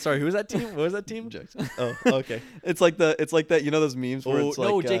 Wait, sorry, who was that team? What was that team? Jags. Oh, okay. It's like that. You know those memes where it's like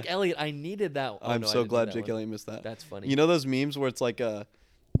no, Jake Elliott. I needed that. Oh, I'm no, I so didn't do glad that Jake one. Elliott missed that. That's funny. You know those memes where it's like the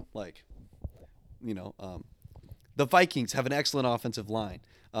Vikings have an excellent offensive line.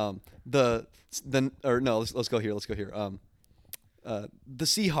 Let's go here. The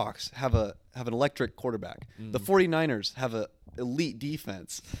Seahawks have an electric quarterback. The 49ers have a elite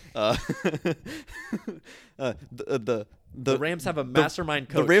defense. the Rams have a mastermind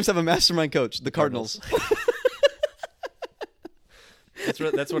coach. The Rams have a mastermind coach. The Cardinals. That's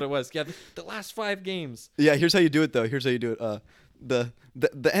what it was. Yeah, the last 5 games. Yeah, here's how you do it though. The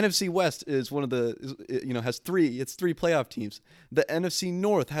NFC West is one of has 3. It's 3 playoff teams. The NFC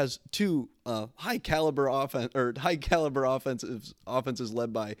North has 2 high caliber offenses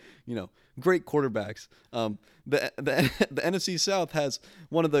led by great quarterbacks. The NFC South has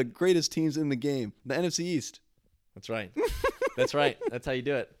one of the greatest teams in the game. The NFC East. That's right. That's right. That's how you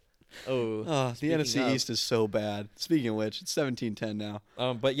do it. Oh, the speaking NFC of- East is so bad. Speaking of which, it's 17-10 now.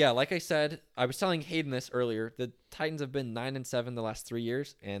 But yeah, like I said, I was telling Hayden this earlier. The Titans have been 9-7 the last 3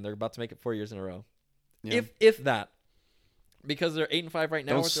 years, and they're about to make it 4 years in a row. Yeah. If that, because they're 8-5 right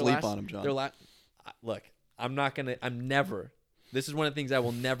now. Don't with their sleep last- on 'em, John. their look, I'm never. This is one of the things I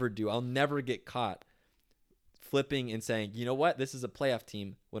will never do. I'll never get caught flipping and saying, you know what, this is a playoff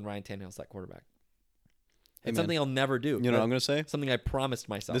team when Ryan Tannehill's that quarterback. It's man. something I'll never do. You know what I'm gonna say? Something I promised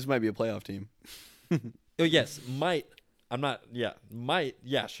myself. This might be a playoff team. Oh yes, might. I'm not. Yeah, might.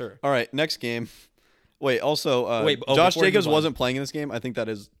 Yeah, sure. All right, next game. Wait, also, Josh before you Jacobs move on. wasn't playing in this game. I think that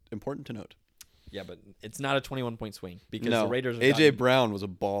is important to note. Yeah, but it's not a 21-point swing because No, the Raiders. have AJ gotten- Brown was a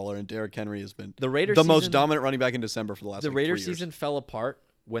baller, and Derrick Henry has been The Raiders the most season- dominant running back in December for the last. The like, Raiders 3 years. season fell apart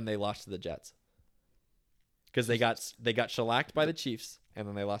when they lost to the Jets because they got shellacked by the Chiefs and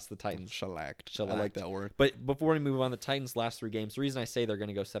then they lost to the Titans. Shellacked. I Shellacked. like that word. But before we move on, the Titans' last 3 games. The reason I say they're going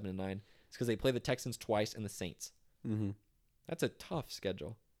to go 7-9 is because they play the Texans twice and the Saints. Mm-hmm. That's a tough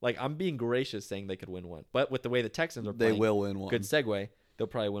schedule. Like I'm being gracious saying they could win one, but with the way the Texans are They playing, will win one. good segue. They'll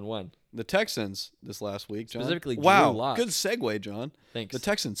probably win one. The Texans this last week, John. Specifically, Drew wow, Lock. good segue, John. Thanks. The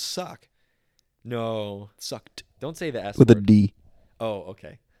Texans suck. No, Sucked don't say the S with a word. D. Oh,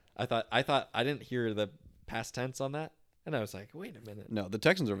 okay. I thought I didn't hear the past tense on that, and I was like, wait a minute. No, the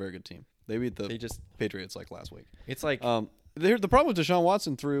Texans are a very good team. They beat the They just. Patriots like last week. It's like. The problem with Deshaun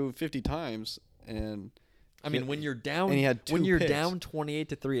Watson threw 50 times, and I mean, when you're down, and he had when 2 you're picks. down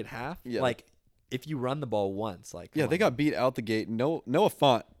 28-3 at half, Yeah. like if you run the ball once, like yeah, come they on. got beat out the gate. Noah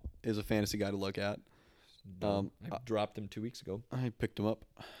Fant is a fantasy guy to look at. I dropped him 2 weeks ago. I picked him up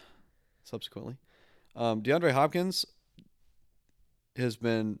subsequently. DeAndre Hopkins has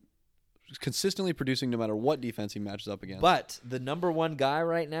been consistently producing no matter what defense he matches up against. But the number one guy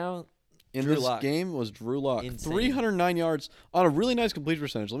right now, in Drew this Lock. game was Drew Lock. Insane. 309 yards on a really nice completion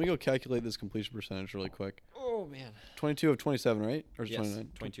percentage. Let me go calculate this completion percentage really quick. oh man, 22 of 27, right? Or is it yes, 29?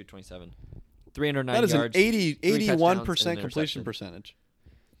 22-27, 309 That is yards. an 80, 3 touchdowns, and 81% an completion interception. percentage.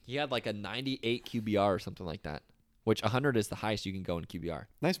 He had like a 98 QBR or something like that, which 100 is the highest you can go in QBR.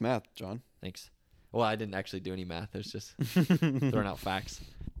 Nice math, John. Thanks. Well, I didn't actually do any math. It was just throwing out facts.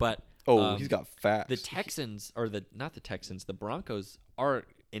 But He's got fast. the Texans or not the Texans, the Broncos are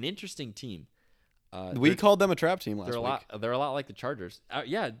an interesting team. We They're- called them a trap team last They're a week. lot. They're a lot like the Chargers.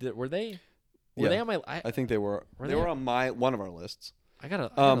 Yeah, were they? Were Yeah. they on my? I think they were. Were They they- were on one of our lists. I gotta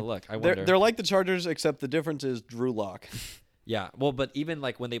look. I wonder. They're like the Chargers, except the difference is Drew Lock. Yeah. Well, but even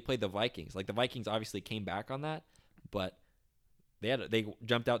like when they played the Vikings, like the Vikings obviously came back on that, but they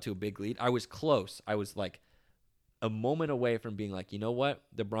jumped out to a big lead. I was close. I was like a moment away from being like, you know what,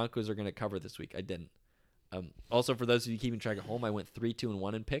 the Broncos are gonna cover this week. I didn't. Also, for those of you keeping track at home, I went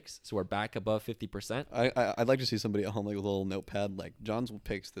 3-2-1 in picks, so we're back above 50%. I'd like to see somebody at home like with a little notepad, like John's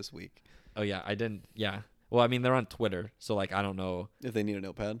picks this week, Oh yeah, I didn't. Yeah. Well, I mean, they're on Twitter, so like I don't know. if they need a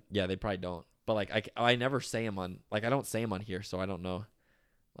notepad. Yeah, they probably don't. But like I never say them on I don't say them on here, so I don't know.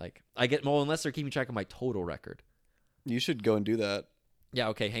 Like I get unless they're keeping track of my total record. You should go and do that. Yeah.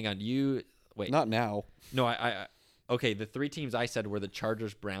 Okay. Hang on. You wait. Not now. No. I okay. The 3 teams I said were the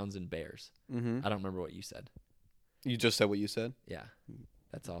Chargers, Browns, and Bears. Mm-hmm. I don't remember what you said. You just said what you said. Yeah.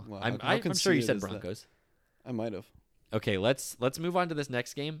 That's all. Wow, I'm how sure you conceited said is that? Broncos. I might have. Okay. Let's move on to this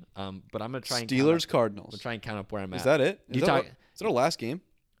next game. But I'm gonna try and count Steelers up, Cardinals. I'm try and count up where I'm at. Is that it? You Is that talk- our last game?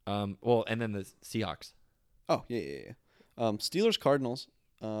 Well, and then the Seahawks. Oh yeah. Steelers Cardinals.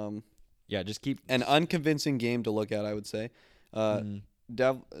 Yeah. Just keep. An unconvincing game to look at, I would say.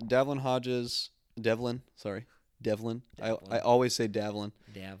 Devlin Hodges. Devlin. I always say Davlin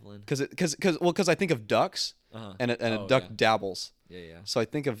Davlin. because I think of ducks Uh-huh. and a Oh, duck yeah. dabbles. Yeah. So I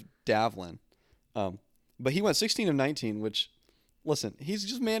think of Davlin. But he went 16 of 19, which, listen, he's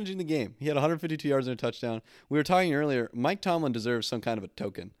just managing the game. He had 152 yards and a touchdown. We were talking earlier. Mike Tomlin deserves some kind of a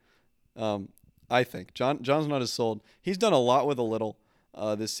token. I think John's not as sold. He's done a lot with a little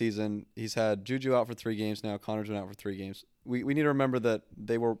this season. He's had Juju out for 3 games now. Connor's been out for 3 games. We need to remember that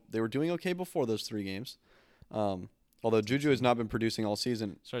they were doing okay before those 3 games. Although Juju has not been producing all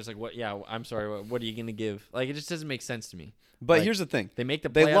season. So it's like, what? Yeah, I'm sorry. What are you gonna give? Like, it just doesn't make sense to me. But Like, here's the thing: They make the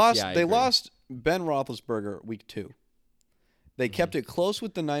they playoffs. lost. Yeah, I they agree. lost Ben Roethlisberger week 2. They kept it close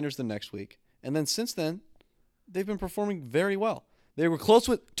with the Niners the next week, and then since then, they've been performing very well. They were close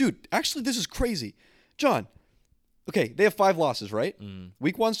with dude. Actually, this is crazy, John. Okay, they have 5 losses, right?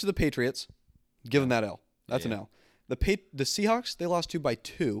 Week 1's to the Patriots. Give them that L. That's an Yeah. L. The Seahawks they lost to by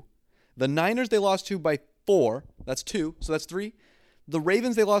 2. The Niners they lost to by 4. That's 2. So that's 3. The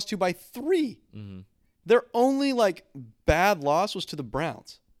Ravens they lost to by 3. Their only bad loss was to the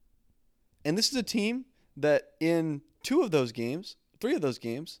Browns. And this is a team that in 3 of those games,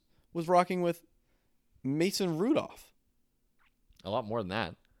 was rocking with Mason Rudolph. A lot more than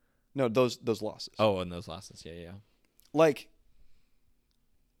that. No, those losses. Oh, and those losses. Yeah.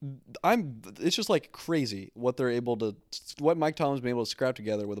 It's just crazy what Mike Tomlin's been able to scrap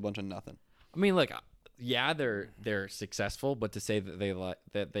together with a bunch of nothing. I mean, look, yeah, they're successful, but to say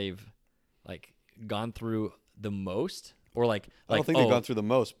that they've gone through the most, or I don't think they've gone through the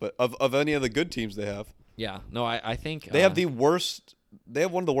most, but of any of the good teams they have. Yeah. No, I think They have the worst. They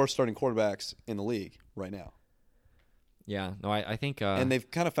have one of the worst starting quarterbacks in the league right now. Yeah. No, I think. And they've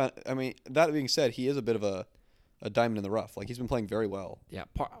kind of found. I mean, that being said, he is a bit of a diamond in the rough. Like he's been playing very well. Yeah.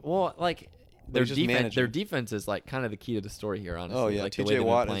 Well, like But their he's just defense. managing. Their defense is like kind of the key to the story here. Honestly. Oh yeah, like, the way T.J. they've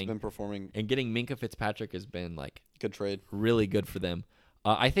Watt has playing. been performing. And getting Minka Fitzpatrick has been like Good trade. really good for them.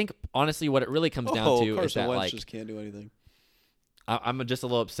 I think honestly, what it really comes down to is Carson that Wentz like just can't do anything. I'm just a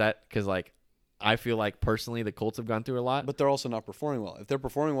little upset because like I feel like personally the Colts have gone through a lot. But they're also not performing well. If they're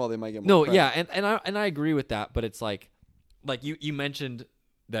performing well, they might get more. No, credit. yeah, and I agree with that. But it's like you mentioned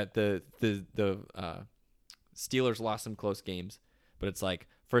that the Steelers lost some close games, but it's like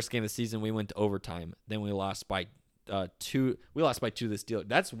first game of the season we went to overtime, then we lost by two. We lost by 2 to the Steelers.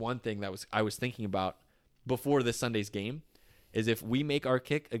 That's one thing that I was thinking about before this Sunday's game, is if we make our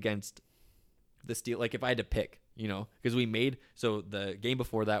kick against the Steelers, like if I had to pick, because the game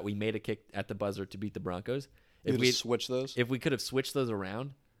before that we made a kick at the buzzer to beat the Broncos. If we switch those, if we could have switched those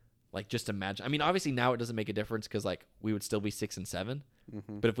around, like just imagine. I mean, obviously now it doesn't make a difference because like we would still be 6-7.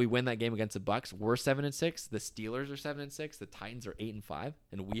 Mm-hmm. But if we win that game against the Bucks, we're 7-6. The Steelers are 7-6. The Titans are 8-5,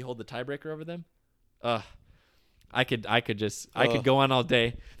 and we hold the tiebreaker over them. I could go on all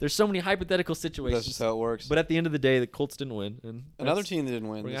day. There's so many hypothetical situations. that's just how it works. But at the end of the day, the Colts didn't win. And Another team that didn't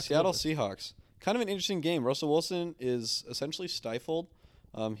win, we're gonna the have to Seattle live Seahawks. Kind of an interesting game. Russell Wilson is essentially stifled.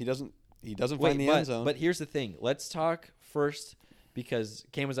 He doesn't find the end zone. But here's the thing. Let's talk first because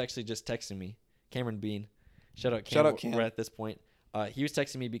Cam was actually just texting me. Cameron Bean. Shout out Cam. Shout out Cam. We're at this point. He was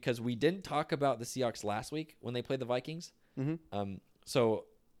texting me because we didn't talk about the Seahawks last week when they played the Vikings. Mm-hmm.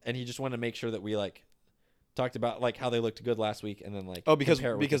 And he just wanted to make sure that we like talked about like how they looked good last week and then like because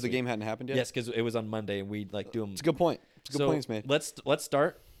compare it with this the week. game hadn't happened yet. Yes, because it was on Monday and we like do them. It's a good point. It's a good point he's made. Let's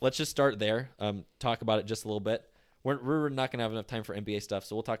start. Let's just start there. Talk about it just a little bit. We're not gonna have enough time for NBA stuff,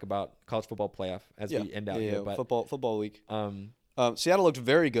 so we'll talk about college football playoff as we end out here. But football week. Seattle looked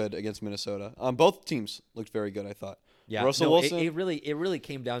very good against Minnesota. Both teams looked very good, I thought. Yeah, Russell Wilson. It really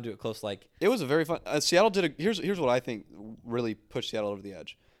came down to it close. Like it was a very fun. Seattle did. Here's what I think really pushed Seattle over the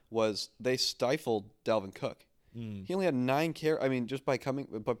edge was they stifled Dalvin Cook. He only had 9 carries. I mean, just by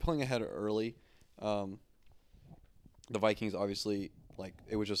pulling ahead early, the Vikings obviously like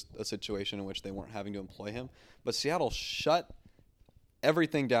it was just a situation in which they weren't having to employ him. But Seattle shut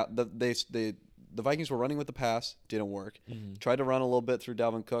everything down. The Vikings were running with the pass, didn't work. Tried to run a little bit through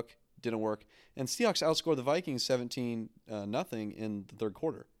Dalvin Cook, didn't work. And Seahawks outscored the Vikings 17-0 in the third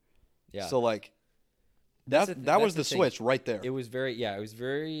quarter. yeah, So like that was the switch right there. it was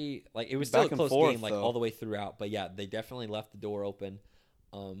very like it was Back still a and close forth, game like though. all the way throughout. But yeah, they definitely left the door open.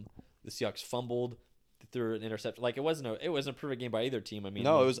 The Seahawks fumbled through an interception. Like it wasn't a perfect game by either team. I mean,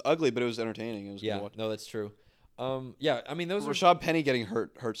 No, it was ugly, but it was entertaining. It was good to watch. no, that's true. I mean those were Rashad Penny getting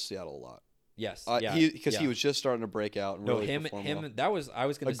hurts Seattle a lot. yes, He was just starting to break out. And No, really him. perform well. That was I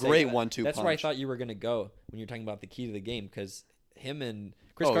was going A to say great that- 1-2 That's where I punch. thought you were going to go when you're talking about the key to the game because him and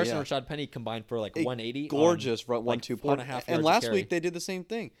Chris Oh, Carson yeah. and Rashad Penny combined for like A 180. gorgeous on, 1-2 4.5 punch. yards And a last carry. week they did the same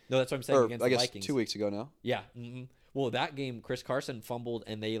thing. No, that's what I'm saying Or against I the guess Vikings. 2 weeks ago now. Yeah. Well, that game Chris Carson fumbled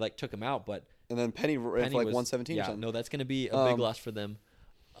and they like took him out, but And then Penny ran for like 117 yeah, or something. no, that's going to be a big loss for them.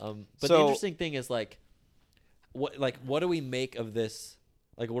 But the so- interesting thing is what do we make of this?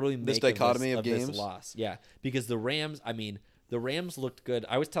 Like, what do we make This dichotomy of this games? loss? Yeah, because the Rams looked good.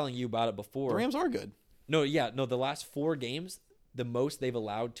 I was telling you about it before. The Rams are good. The last 4 games, the most they've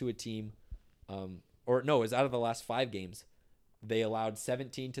allowed to a team, is out of the last 5 games, they allowed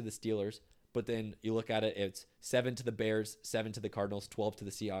 17 to the Steelers, but then you look at it, it's 7 to the Bears, 7 to the Cardinals, 12 to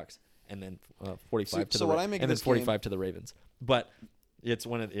the Seahawks, and then 45 to So the what I make of and then this 45 to the Ravens. But it's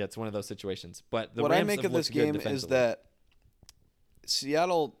one of those situations. But the What Rams I make have of this looked good game is defensively. that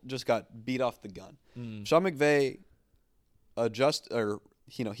Seattle just got beat off the gun. Mm. Sean McVay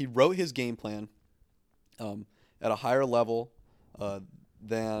he wrote his game plan at a higher level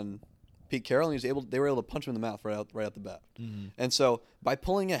than Pete Carroll, and they were able to punch him in the mouth right out the bat. Mm-hmm. And so by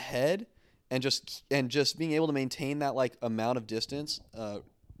pulling ahead and just being able to maintain that like amount of distance,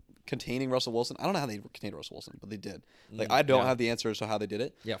 containing Russell Wilson. I don't know how they contained Russell Wilson, but they did. Like I don't have the answer as to how they did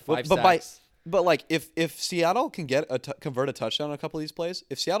it. Yeah, But 5 sacks. But like if Seattle can convert a touchdown on a couple of these plays,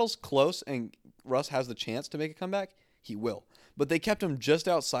 if Seattle's close and Russ has the chance to make a comeback, he will. But they kept him just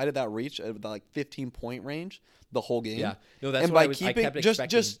outside of that reach at the like 15-point range the whole game. Yeah. No, that's and what by I kept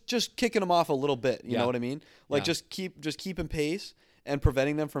expecting. just kicking him off a little bit, you Yeah. know what I mean? Like Yeah. just keeping pace and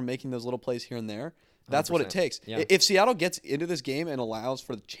preventing them from making those little plays here and there. That's what it 100%. takes. Yeah. If Seattle gets into this game and allows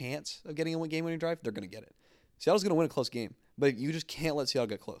for the chance of getting a game-winning drive, they're going to get it. Seattle's going to win a close game, but you just can't let Seattle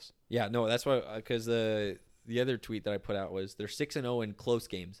get close. Yeah, no, that's why because the other tweet that I put out was they're 6-0 in close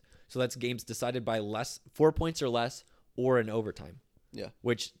games. So that's games decided by 4 points or less, or in overtime. Yeah.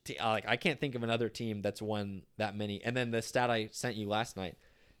 Which like I can't think of another team that's won that many. And then the stat I sent you last night,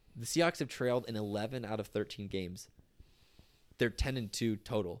 the Seahawks have trailed in 11 out of 13 games. They're 10-2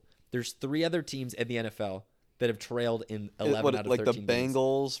 total. There's 3 other teams in the NFL that have trailed in 11 out of 13 like the games.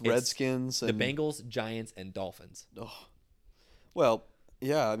 Bengals, It's Redskins, the Bengals, Giants, and Dolphins. Well,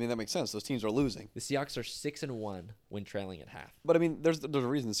 yeah, I mean that makes sense. Those teams are losing. The Seahawks are 6-1 when trailing at half. But I mean, there's a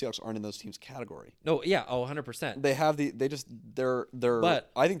reason the Seahawks aren't in those teams category. No, yeah, 100%. They have they're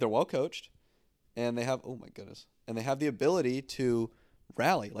But- I think they're well coached, and they have and they have the ability to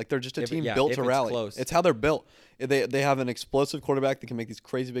rally. Like they're just a team built if to it's rally. close. It's how they're built. They have an explosive quarterback that can make these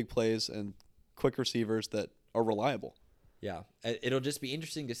crazy big plays and quick receivers that are reliable. Yeah, it'll just be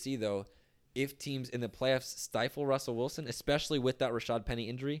interesting to see though if teams in the playoffs stifle Russell Wilson, especially with that Rashad Penny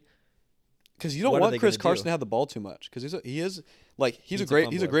injury. Because you don't What are want they Chris gonna Carson do? to have the ball too much. Because he's a He's a great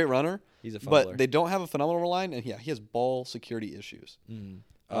fumbler. runner. He's a fumbler. But they don't have a phenomenal line, and yeah, he has ball security issues.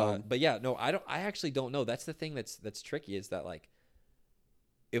 But yeah, no, I actually don't know. That's the thing that's tricky is that like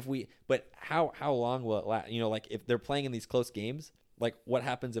how long will it last? Like if they're playing in these close games, like what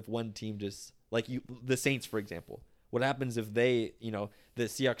happens if one team just like the Saints, for example. What happens if they, the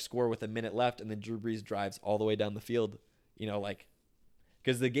Seahawks score with a minute left and then Drew Brees drives all the way down the field,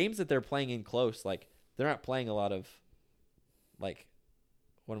 because the games that they're playing in close, like they're not playing a lot of, like,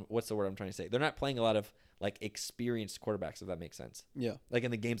 what's the word I'm trying to say? They're not playing a lot of like experienced quarterbacks, if that makes sense. Yeah. Like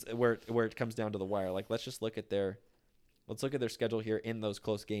in the games where it comes down to the wire. Like let's look at their schedule here in those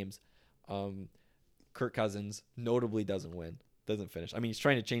close games. Kirk Cousins notably doesn't finish. I mean, he's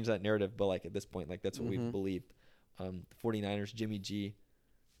trying to change that narrative, but like at this point, like that's what we've believed. The 49ers, Jimmy G,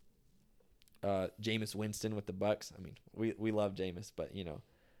 Jameis Winston with the Bucks. I mean, we love Jameis, but you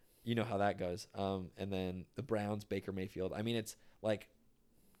know how that goes. And then the Browns, Baker Mayfield. I mean, it's like,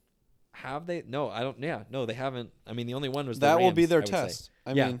 have they? No, I don't. Yeah, no, they haven't. I mean, the only one was the That will Rams, be their I would say. test.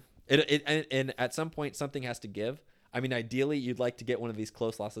 I mean, and at some point something has to give. I mean, ideally, you'd like to get one of these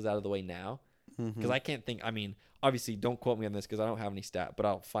close losses out of the way now, because I can't think. I mean, obviously, don't quote me on this because I don't have any stat, but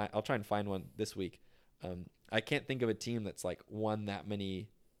I'll try and find one this week. I can't think of a team that's like won that many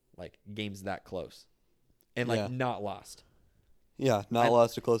like games that close, and like not lost. Yeah, not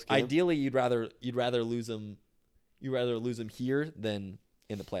lost a close game. Ideally, you'd rather lose them. You'd rather lose them here than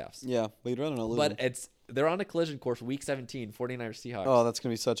in the playoffs. Yeah, but you'd rather not lose. But them. they're on a collision course. Week 17, 49ers Seahawks. Oh, that's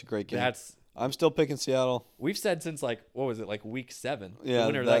gonna be such a great game. I'm still picking Seattle. We've said since like what was it, like week 7? Yeah, the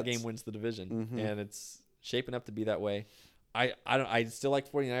winner of that game wins the division, and it's shaping up to be that way. I still like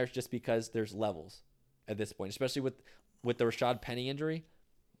 49ers just because there's levels at this point, especially with the Rashad Penny injury.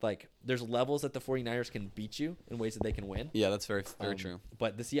 Like there's levels that the 49ers can beat you in ways that they can win. Yeah, that's very true.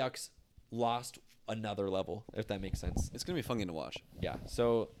 But the Seahawks lost another level, if that makes sense. It's gonna be a fun game to watch. Yeah,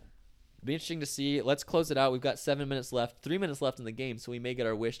 so it'll be interesting to see. Let's close it out. We've got 7 minutes left, 3 minutes left in the game, so we may get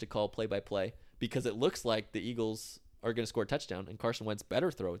our wish to call play-by-play because it looks like the Eagles are going to score a touchdown, and Carson Wentz better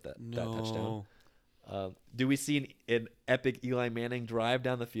throw that touchdown. Do we see an epic Eli Manning drive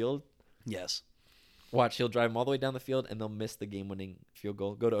down the field? Yes. Watch, he'll drive them all the way down the field, and they'll miss the game-winning field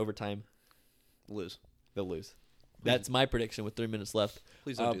goal. Go to overtime. Lose. They'll lose. That's my prediction with 3 minutes left.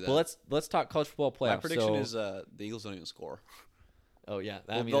 Please don't do that. But let's talk college football playoffs. My prediction is the Eagles don't even score. Oh, yeah.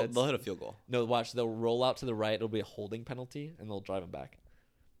 They'll hit a field goal. No, watch. They'll roll out to the right. It'll be a holding penalty, and they'll drive them back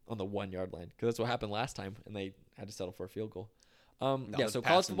on the 1 yard line. Because that's what happened last time, and they had to settle for a field goal. So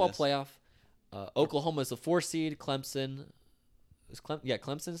college football playoff. Oklahoma's the 4 seed. Clemson.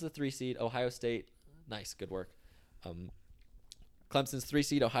 Clemson's the 3 seed. Ohio State. Nice. Good work. Clemson's 3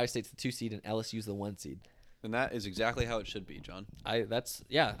 seed. Ohio State's the 2 seed, and LSU's the 1 seed. And that is exactly how it should be, John. I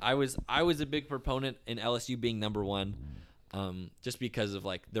was a big proponent in LSU being number 1. Just because of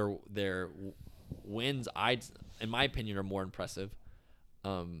like their wins, in my opinion, are more impressive.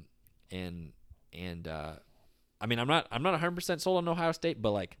 I mean, I'm not 100% sold on Ohio State,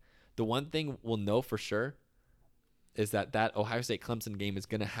 but like the one thing we'll know for sure is that Ohio State Clemson game is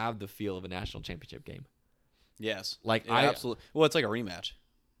going to have the feel of a national championship game. Yes, like absolutely. Well, it's like a rematch.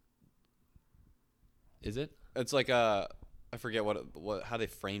 Is it? It's like I forget how they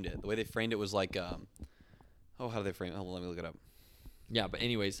framed it. The way they framed it was like how did they frame it? Hold on, let me look it up. Yeah, but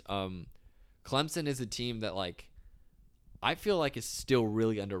anyways, Clemson is a team that like I feel like is still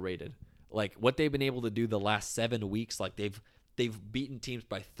really underrated. Like what they've been able to do the last 7 weeks, like they've beaten teams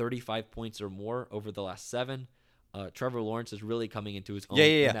by 35 points or more over the last 7. Trevor Lawrence is really coming into his own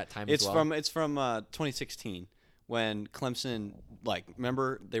in that time as well. It's from 2016 when Clemson, like,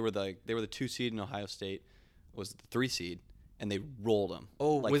 remember they were the 2 seed and Ohio State was the 3 seed and they rolled them.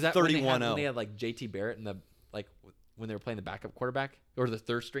 Oh, like was that 31-0. when they had like JT Barrett and the like when they were playing the backup quarterback or the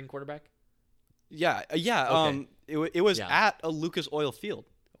third string quarterback? Yeah. Okay. It was Yeah. at a Lucas Oil Field.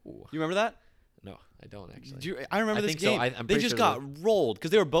 Ooh. You remember that? No, I don't actually. I remember I this think so. game. I'm They pretty just sure got rolled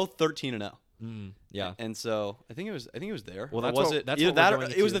because they were both 13-0. Yeah. And so I think it was there. Well, Or that's was what- it that's either what we're that or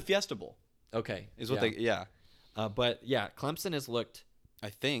going it was into. the Fiesta Bowl. Okay. Is what yeah. they yeah. But yeah, Clemson has looked I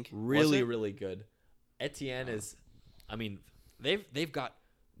think really, Was it? really good. Etienne is, I mean, they've got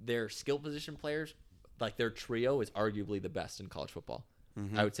their skill position players. Like their trio is arguably the best in college football.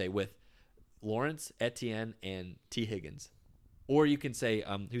 I would say with Lawrence, Etienne, and T. Higgins, or you can say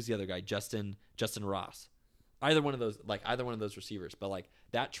who's the other guy? Justin Ross. Either one of those receivers. But like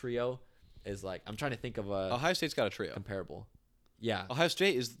that trio is like I'm trying to think of a Ohio State's got a trio. comparable. Yeah. Ohio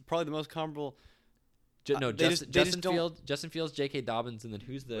State is probably the most comparable. Justin Fields, J.K. Dobbins, and then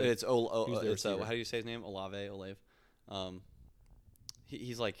who's the? It's who's the it's receiver? how do you say his name? Olave.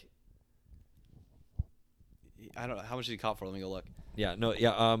 He's like I don't know how much did he caught for. Let me go look. Yeah. No.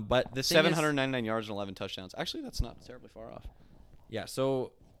 Yeah. But the thing 799 yards and 11 touchdowns. Actually, that's not terribly far off. Yeah.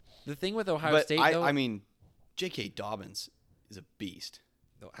 So the thing with Ohio But State, though, I mean, J.K. Dobbins is a beast.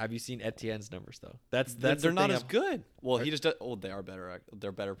 have you seen Etienne's numbers though? That's They're the not thing as good. Well, he just does. Oh, they are better.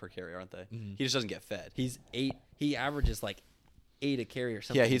 They're better per carry, aren't they? He just doesn't get fed. He's 8. He averages like 8 a carry or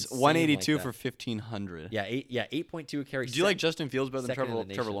something. Yeah, he's insane 182 like for that. 1,500. Yeah, 8.2 a carry. Do you like Justin Fields better than second in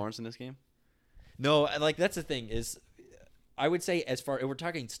the Trevor nation. Lawrence in this game? No, like that's the thing is, I would say as far if we're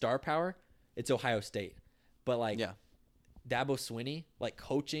talking star power, it's Ohio State, but like Yeah. Dabo Swinney, like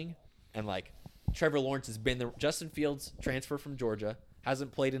coaching, and like Trevor Lawrence has been the Justin Fields transfer from Georgia,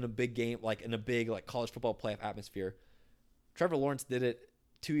 hasn't played in a big game like in a big like college football playoff atmosphere. Trevor Lawrence did it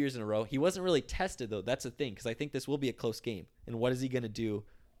 2 years in a row. He wasn't really tested though. That's the thing because I think this will be a close game. And what is he going to do?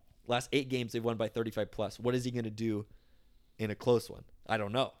 Last 8 games they've won by 35 plus. What is he going to do in a close one? I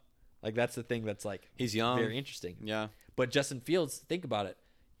don't know. Like that's the thing that's like He's young. very interesting. Yeah. But Justin Fields, think about it.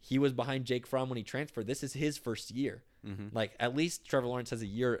 He was behind Jake Fromm when he transferred. This is his first year. Like at least Trevor Lawrence has a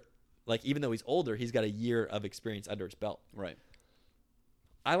year. Like even though he's older, he's got a year of experience under his belt. Right.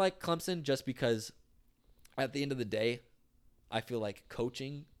 I like Clemson just because at the end of the day, I feel like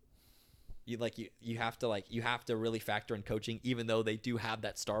coaching you have to really factor in coaching even though they do have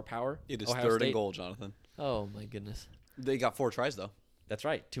that star power. It is Ohio third State. and goal, Jonathan. Oh my goodness. They got 4 tries though. That's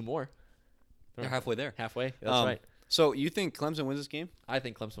right. 2 more. They're halfway there. Halfway. That's right. So you think Clemson wins this game? I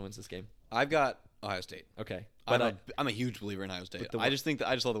think Clemson wins this game. I've got Ohio State. Okay. But I'm a huge believer in Ohio State. the- I just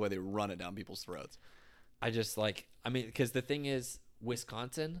love the way they run it down people's throats. Because the thing is,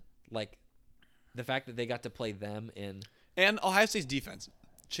 Wisconsin, like, the fact that they got to play them in. And Ohio State's defense.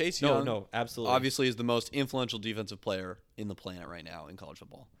 Chase Young, No, absolutely. obviously, is the most influential defensive player in the planet right now in college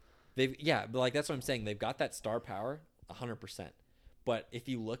football. But like, that's what I'm saying. They've got that star power 100%. But if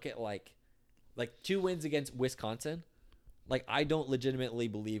you look at, like 2 wins against Wisconsin, like, I don't legitimately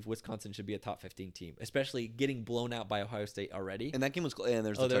believe Wisconsin should be a top 15 team, especially getting blown out by Ohio State already. And that game was and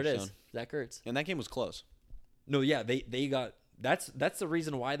there's the there touchdown. it is. Zach Ertz. And that game was close. No, yeah, they got that's the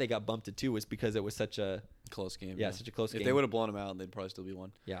reason why they got bumped to 2 was because it was such a Close game. such a close If game. they would have blown them out, they'd probably still be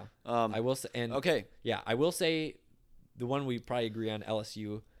 1. Yeah. Um, I will say Okay. Yeah, I will say the one we probably agree on,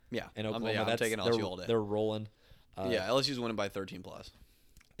 LSU Yeah. and I'm Oklahoma. taking LSU all day. They're rolling. Yeah, LSU's winning by 13 plus.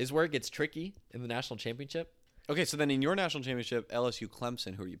 Is where it gets tricky in the national championship. Okay, so then in your national championship, LSU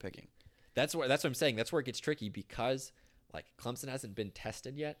Clemson, who are you picking? That's what I'm saying. That's where it gets tricky because like Clemson hasn't been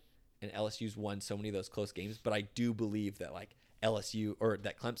tested yet, and LSU's won so many of those close games. But I do believe that like LSU or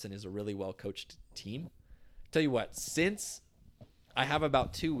that Clemson is a really well coached team. Tell you what, since I have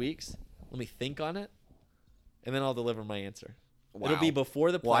about 2 weeks, let me think on it, and then I'll deliver my answer. Wow. It'll be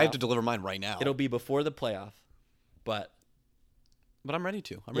before the playoff. Well, I have to deliver mine right now. It'll be before the playoff, but But I'm ready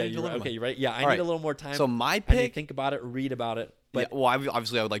to. I'm yeah, ready to you're deliver right. Okay, mine. you're right. Yeah, I All need right. a little more time. So my I need pick. to think about it, read about it. But But well,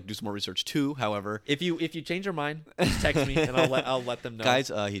 obviously, I would like to do some more research too. However, if you change your mind, just text me and I'll let them know.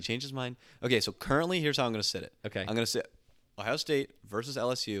 guys, he changed his mind. Okay, so currently, here's how I'm going to sit it. Okay. I'm going to sit Ohio State versus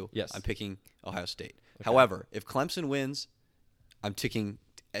LSU. Yes. I'm picking Ohio State. However, if Clemson wins, I'm taking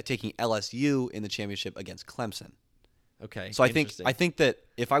LSU in the championship against Clemson. Okay. So I interesting. think that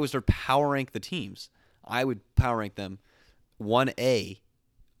if I was to power rank the teams, I would power rank them 1A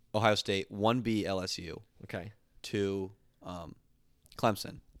Ohio State, 1B LSU, okay. 2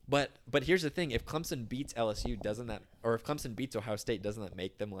 Clemson. But here's the thing: if Clemson beats LSU, doesn't that, or if Clemson beats Ohio State, doesn't that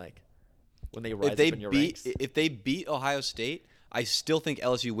make them like when they rise up in your ranks? If they beat Ohio State, I still think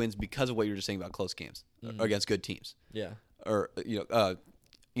LSU wins because of what you were just saying about close games against good teams, Yeah. or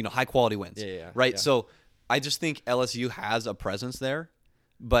high quality wins. Yeah, right. yeah. So I just think LSU has a presence there,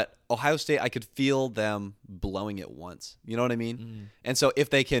 but Ohio State, I could feel them blowing it once. You know what I mean? And so if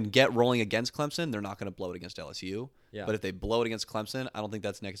they can get rolling against Clemson, they're not going to blow it against LSU. Yeah. But if they blow it against Clemson, I don't think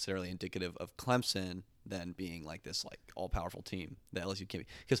that's necessarily indicative of Clemson then being like this like all-powerful team that LSU can't be.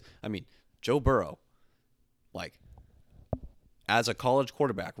 Because, I mean, Joe Burrow, like, as a college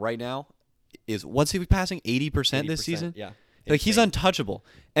quarterback right now, what's he passing 80% this season? Yeah. Like, he's Insane. untouchable.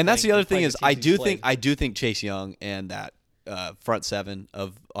 And that's the Playing- other thing playing is the teams he's I played. do think Chase Young and that front seven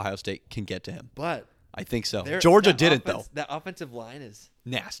of Ohio State can get to him. But I think so. there- Georgia that didn't offense- though. That offensive line is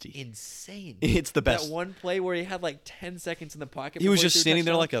Nasty. insane. It's the best. That one play where he had like 10 seconds in the pocket. He was before just threw a standing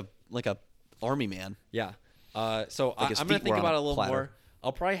there touchdown. like a army man. Yeah. So Like his I'm gonna feet think were on about a it a little platter. more.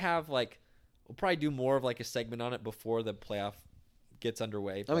 I'll probably have like we'll probably do more of like a segment on it before the playoff gets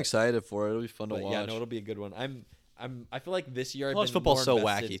underway. I'm but- excited for it. It'll be fun to But watch. yeah, no, it'll be a good one. I feel like this year College I've been football's more so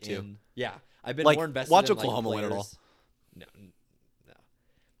invested wacky, too. Yeah, I've been Like, more invested. watch in, like, Oklahoma win it all. players. No.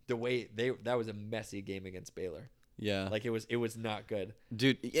 The way that was a messy game against Baylor. Yeah. Like it was not good.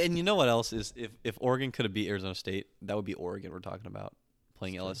 Dude, and you know what else is if Oregon could have beat Arizona State, that would be Oregon we're talking about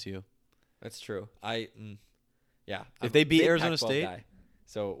playing LSU. That's true. Yeah. If they beat big Arizona Pac-12 State- guy,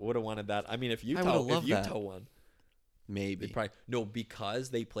 so would have wanted that. I mean, if would've Utah loved that. won, Maybe. they probably no because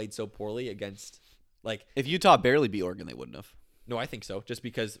they played so poorly against like If Utah barely beat Oregon, they wouldn't have. no, I think so. Just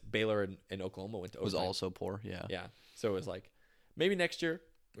because Baylor and Oklahoma went to It was overtime. also poor. Yeah. Yeah. So it was like maybe next year.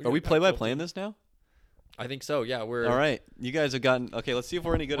 Are we play by playing this now? I think so. Yeah, we're All right. You guys have gotten okay. Let's see if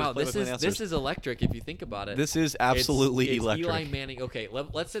we're any good Wow, at play by this play is answers. this is electric if you think about it. This is It's- absolutely it's electric. Eli Manning. Okay,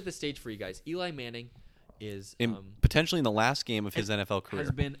 let's set the stage for you guys. Eli Manning is Potentially in the last game of his NFL career.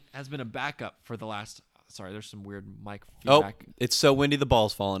 has been a backup for the last. Sorry, there's some weird mic Oh, feedback. it's so windy the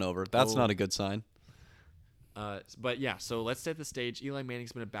ball's falling over. That's Oh. not a good sign. But yeah, so let's set the stage. Eli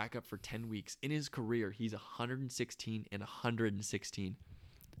Manning's been a backup for 10 weeks. In his career, he's 116 and 116.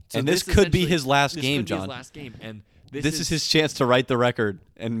 So And this could be essentially- his last this game, could be his John. last game, and This is his chance to write the record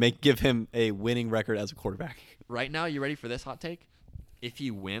and give him a winning record as a quarterback. right now. You ready for this hot take? If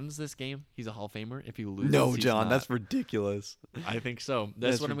he wins this game, he's a Hall of Famer. If he loses, No, he's John, not. that's ridiculous. I think so.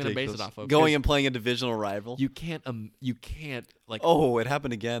 That's what I'm going to base it ridiculous. off of. Going 'cause and playing a divisional rival. you can't like Oh, it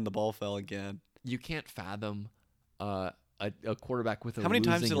happened again. The ball fell again. you can't fathom a quarterback with a How many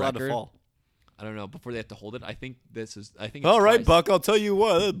times is losing it allowed record. to fall? I don't know. Before they have to hold it, I think it's All right, twice. Buck. I'll tell you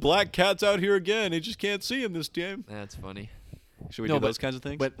what. The black cat's out here again. He just can't see him this game. That's funny. Should we No, do but- those kinds of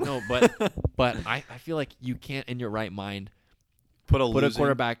things? But but I feel like you can't in your right mind put a put a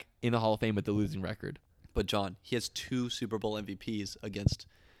quarterback in the Hall of Fame with the losing record. But John, he has 2 Super Bowl MVPs against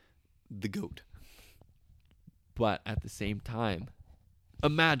the GOAT. But at the same time,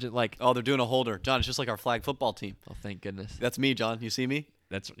 imagine like Oh, they're doing a holder. John, it's just like our flag football team. oh thank goodness. That's me, John. You see me?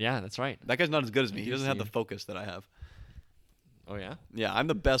 That's right. That guy's not as good as me. I He do doesn't see have the you. focus that I have. Oh yeah. Yeah, I'm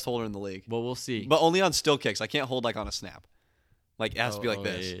the best holder in the league. Well, we'll see. But only on still kicks. I can't hold like on a snap. Like it has to be like Oh,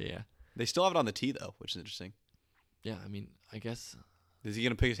 this. Yeah. They still have it on the tee though, which is interesting. Yeah, I mean, I guess. Is he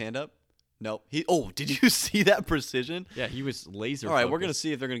gonna pick his hand up? Nope. Did you see that precision? Yeah, he was laser. All right, we're gonna focused.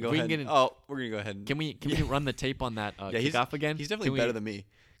 see if they're gonna go If we ahead. can get We're gonna go ahead. And, Can we run the tape on that yeah, he's kickoff again? He's definitely Can we- better than me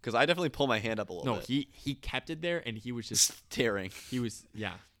because I definitely pull my hand up a little No, bit. he kept it there, and he was just Staring.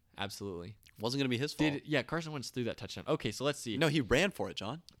 yeah, absolutely. Wasn't gonna be his fault. Carson Wentz threw that touchdown. Okay, so let's see. No, he ran for it,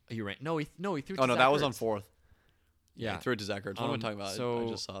 John. he ran. No, he threw. It Oh to no, Zach that was on Ertz. 4th. Yeah. He threw it to Zach Ertz. What am I talking about? so- I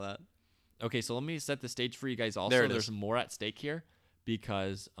just saw that. Okay, so let me set the stage for you guys. Also, There it there's is. more at stake here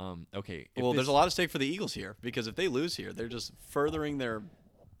because okay. if Well, this- there's a lot of stake for the Eagles here because if they lose here, they're just furthering their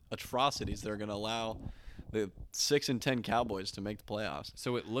atrocities. They're going to allow the 6-10 Cowboys to make the playoffs.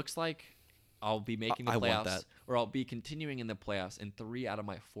 So it looks like I'll be making the I playoffs, want that. or I'll be continuing in the playoffs in 3 out of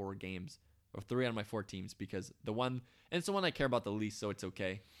my 4 games, or 3 out of my 4 teams, because it's the one I care about the least, so it's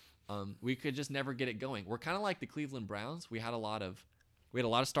okay. We could just never get it going. We're kind of like the Cleveland Browns. We had a lot of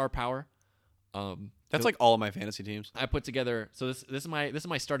star power. That's like all of my fantasy teams. I put together. So this is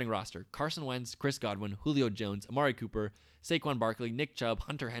my starting roster: Carson Wentz, Chris Godwin, Julio Jones, Amari Cooper, Saquon Barkley, Nick Chubb,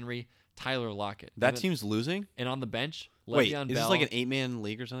 Hunter Henry, Tyler Lockett. That And then- team's losing? and on the bench, Wait, Le'Veon is Bell. this like an 8-man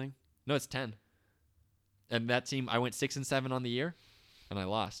league or something? No, it's 10. And that team, I went 6-7 on the year, and I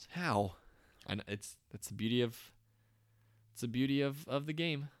lost. How? And that's the beauty of the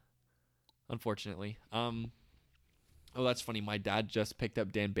game, unfortunately. Oh, that's funny. My dad just picked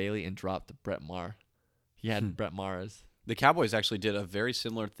up Dan Bailey and dropped Brett Maher. He had Brett Maher as The Cowboys actually did a very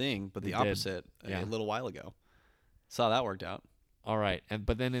similar thing, but They the did. opposite Yeah. a little while ago. Saw that worked out. all right.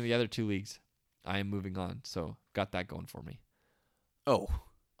 But then in the other 2 leagues, I am moving on. So got that going for me. Oh.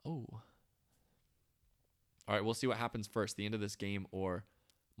 Oh. All right, we'll see what happens first, the end of this game or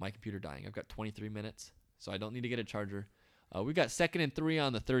my computer dying. I've got 23 minutes, so I don't need to get a charger. We've got 2nd and 3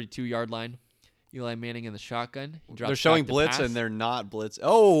 on the 32-yard line. Eli Manning in the shotgun. He drops They're showing back to blitz pass. and they're not blitz.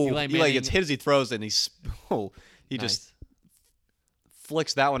 Oh, Eli Eli Manning- gets hit as he throws and he He just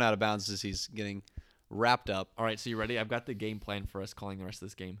flicks that one out of bounds as he's getting wrapped up. All right, so you ready? I've got the game plan for us calling the rest of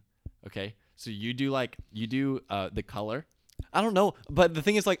this game. Okay, so you do the color. I don't know, but the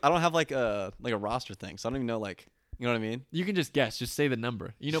thing is, like, I don't have like a roster thing, so I don't even know, like, you know what I mean? You can just guess. Just say the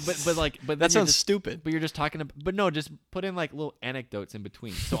number. You know, but That then sounds stupid. But you're just talking. But no, just put in like little anecdotes in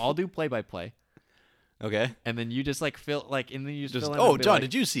between. So I'll do play by play, Okay. and then you just like fill like, and then you just, Just fill in oh, a bit, John, like,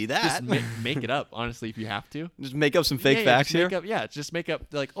 did you see just that? make it up? Honestly, if you have to. Just make up some fake Yeah, facts just here. make up, just make up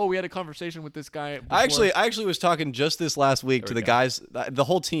like, oh, we had a conversation with this guy. I before. actually was talking just this last week to There we the go. guys, the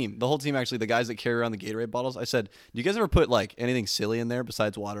whole team actually, the guys that carry around the Gatorade bottles. I said, do you guys ever put like anything silly in there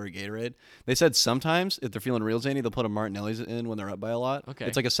besides water or Gatorade? They said sometimes if they're feeling real zany, they'll put a Martinelli's in when they're up by a lot. Okay.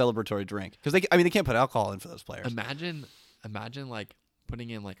 It's like a celebratory drink because they can't put alcohol in for those players. Imagine like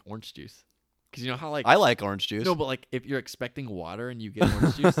putting in like orange juice, because you know how like I like orange juice. no, but like if you're expecting water and you get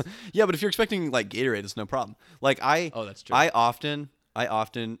orange juice. Yeah, but if you're expecting like Gatorade, it's no problem. Like Oh, that's true. I often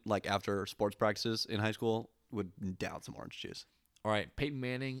like after sports practices in high school would down some orange juice. All right, Peyton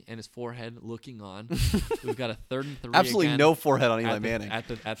Manning and his forehead looking on. We've got a 3rd and 3. Absolutely again no forehead on Eli at the, Manning. at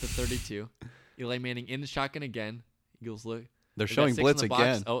the 32. Eli Manning in the shotgun again. Eagles look. They're They've got showing 6 in blitz the box.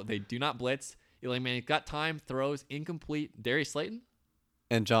 again. Oh, they do not blitz. Eli Manning got time, throws incomplete. Darius Slayton.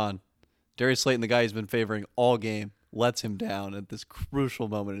 And John, Darius Slayton, the guy he's been favoring all game, lets him down at this crucial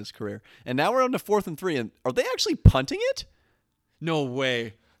moment in his career. And now we're on to 4th and 3. And are they actually punting it? No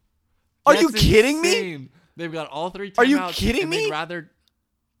way. Are you That's kidding me? insane. They've got all 3 timeouts. Are you kidding and me? They'd rather.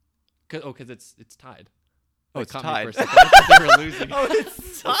 Because it's tied. Oh, That it's caught me tied. for a second. I thought they were losing. Oh,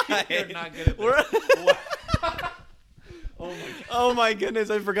 it's They're tied. not good at We're- this. Oh my god. Oh my goodness,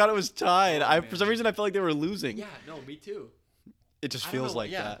 I forgot it was tied. Oh, For man. some reason I felt like they were losing. Yeah, no, me too. It just I don't feels know,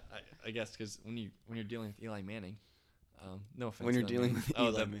 like yeah, that. I guess because when you're dealing with Eli Manning, no offense. When you're Eli dealing Manning. with oh,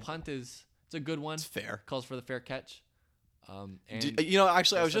 Eli the Manning. punt it's a good one. It's fair. Calls for the fair catch. And Actually, I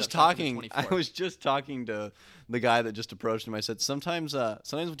they was set just up shop for the talking. 24. I was just talking to the guy that just approached him. I said, sometimes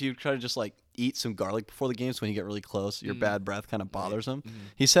when you try to just like eat some garlic before the games, when you get really close, your bad breath kind of bothers him.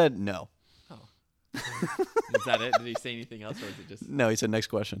 He said no. oh, is that it? Did he say anything else, or is it just? No, he said next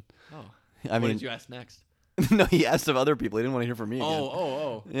question. Oh, I what mean, did you ask next? no, he asked of other people. He didn't want to hear from me again.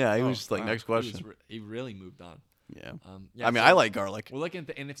 Oh. Yeah, he Oh, was just like, wow. next question. He really moved on. Yeah. Yeah, I mean, so I like garlic. We're looking at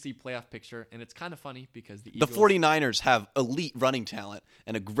the NFC playoff picture, and it's kind of funny because the The Eagles, 49ers have elite running talent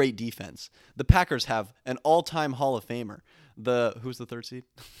and a great defense. The Packers have an all-time Hall of Famer. Who's the 3rd seed?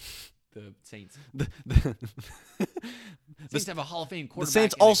 the Saints. The Saints have a Hall of Fame quarterback.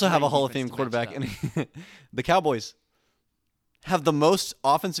 Saints and a also have great a Hall of defense Fame to match quarterback. it up. And the Cowboys have the most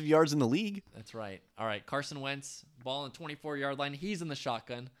offensive yards in the league. That's right. All right, Carson Wentz, ball on the 24-yard line. He's in the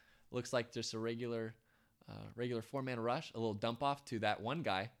shotgun. Looks like just a regular 4-man rush, a little dump off to that one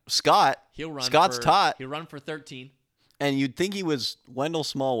guy. Scott's He'll taut. run for 13. And you'd think he was Wendell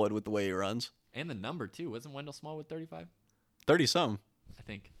Smallwood with the way he runs. And the number, too. Wasn't Wendell Smallwood 35? 30-some. I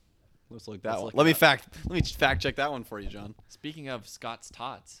think. Let's look that Let's one. look Let it me up. fact check that one for you, John. Speaking of Scott's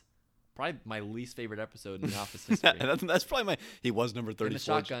tots, probably my least favorite episode in The Office history. That's probably he was number in 34. the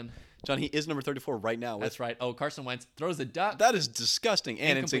shotgun. John, he is number 34 right now. That's right. Oh, Carson Wentz throws a duck. That is disgusting,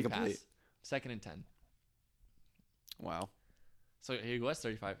 and it's incomplete. Pass. 2nd and 10. Wow. So he was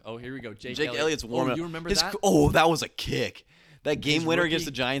 35. Oh, here we go. Jake Elliott's warming Oh, up. you remember that? Oh, that was a kick. That game His winner rookie- against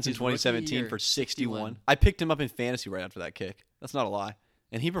the Giants in his rookie 2017 year, for 61. 61. I picked him up in fantasy right after that kick. That's not a lie.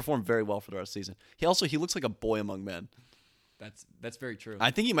 And he performed very well for the rest of the season. He looks like a boy among men. That's very true. I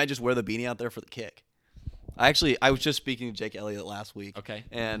think he might just wear the beanie out there for the kick. I was just speaking to Jake Elliott last week. Okay.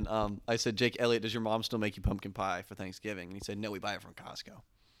 And I said, Jake Elliott, does your mom still make you pumpkin pie for Thanksgiving? And he said, no, we buy it from Costco.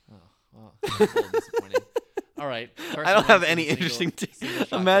 Oh, that's a little disappointing. All right. I don't have Carson any Wentz in a interesting. single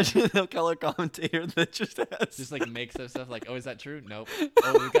shotgun. Imagine a color commentator that just has. Just like makes up stuff like, oh, is that true? Nope.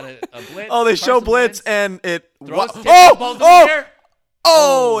 Oh, we've got a blitz. Oh, they show Carson blitz Wentz and it. throws, Wa- tips the ball to the air.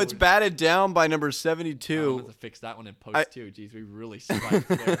 Oh, Oh. it's batted down by number I'm 72. gonna fix that one in post too. Jeez, we really survived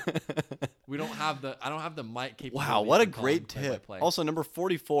there. I don't have the mic capability. Wow, what a for calling great tip. play-by-play. Also, number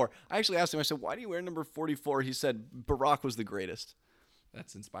 44. I actually asked him, I said, why do you wear number 44? He said, Barack was the greatest.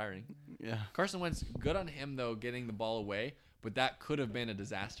 That's inspiring. Yeah. Carson Wentz, good on him though, getting the ball away, but that could have been a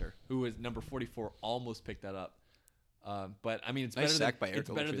disaster. Who was number 44? Almost picked that up. But I mean, it's Nice better sack by than Eric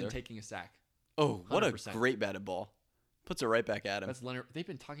it's better Ogletree than there. taking a sack. Oh, what a 100%. great batted ball. Puts it right back at him. That's Leonard. They've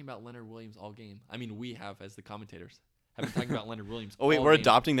been talking about Leonard Williams all game. I mean, we have as the commentators have been talking about Leonard Williams. Oh, wait, all we're game.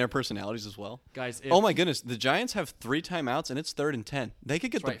 adopting their personalities as well? Guys. If, Oh, my goodness. The Giants have 3 timeouts, and it's 3rd and 10. They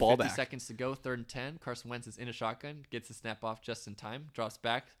could get That's the ball 50 back. seconds to go, 3rd and 10. Carson Wentz is in a shotgun, gets the snap off just in time, drops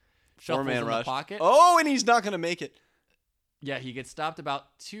back, shuffles 4-man in rush. the pocket. Oh, and he's not going to make it. Yeah, he gets stopped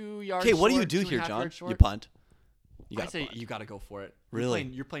about 2 yards. Okay, what do you short, do 2.5 here, John? yards short. You punt. I say you got to go for it. Really?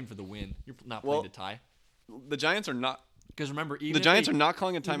 You're playing for the win. You're not Well, playing to tie. The Giants are not. Because remember, even The if Giants they- are not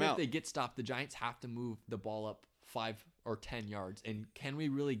calling a even if timeout. they get stopped, the Giants have to move the ball up 5 or 10 yards. And can we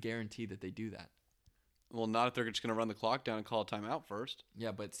really guarantee that they do that? Well, not if they're just going to run the clock down and call a timeout first.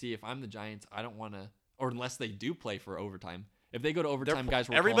 Yeah, but see, if I'm the Giants, I don't want to, or unless they do play for overtime. If they go to They're- overtime, guys,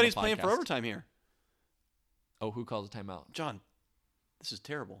 we're everybody's calling playing the for podcast. overtime here. Oh, who calls a timeout? John, this is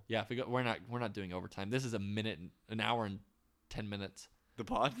terrible. Yeah, if we go, we're not doing overtime. This is an hour and 10 minutes. The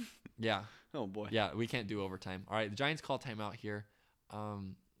pod? Yeah, Oh, boy. yeah, we can't do overtime. All right, the Giants call timeout here.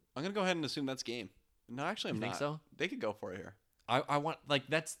 I'm going to go ahead and assume that's game. No, actually, I'm You think not. so? They could go for it here. I want like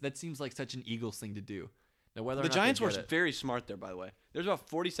that seems like such an Eagles thing to do. Now whether or The not Giants they were get it- very smart there, by the way. There's about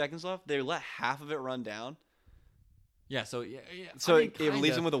 40 seconds left. They let half of it run down. Yeah, so yeah. So I mean, it leaves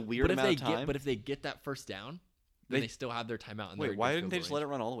kinda, them with a weird but if amount they of time. But if they get that first down, then They- they still have their timeout. And Wait, why didn't they just let it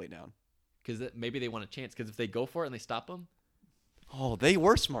run all the way down? Because maybe they want a chance. Because if they go for it and they stop them, Oh, they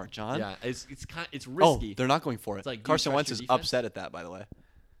were smart, John. yeah, it's Oh, risky. they're not going for it. It's like, do you Carson trust Wentz your is defense? upset at that, by the way.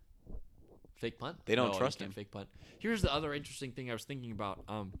 Fake punt? They don't No, trust you can't him. Fake punt. Here's the other interesting thing I was thinking about.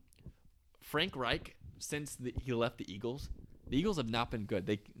 Frank Reich, since he left the Eagles have not been good.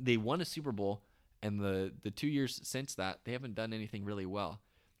 They won a Super Bowl, and the 2 years since that, they haven't done anything really well.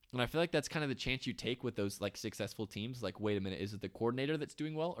 And I feel like that's kind of the chance you take with those like successful teams. Like, wait a minute, is it the coordinator that's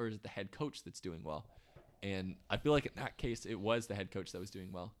doing well, or is it the head coach that's doing well? And I feel like in that case, it was the head coach that was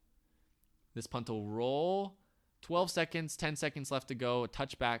doing well. This punt will roll. 12 seconds, 10 seconds left to go. A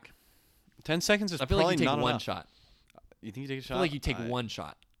touchback. 10 seconds is I feel probably like you take not one enough. shot. You think you take a shot? I feel like you take one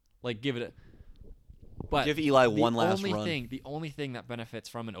shot. Like, give it a... But Give Eli one last run. The only thing that benefits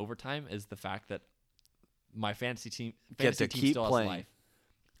from an overtime is the fact that my fantasy team to keep still playing. has life.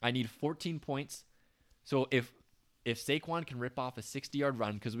 I need 14 points. So if Saquon can rip off a 60-yard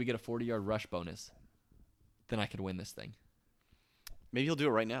run because we get a 40-yard rush bonus, then I could win this thing. Maybe he'll do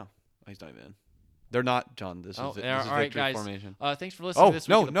it right now. Oh, he's not even in. They're not, John. This is all this right, is victory guys. formation. Thanks for listening Oh, to this week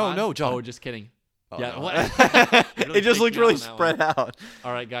no, of the no, pod. no, John. Oh, just kidding. Oh, yeah, no. what? It just looked really freaked me out on that spread out.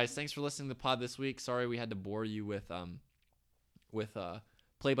 All right, guys. Thanks for listening to the pod this week. Sorry we had to bore you with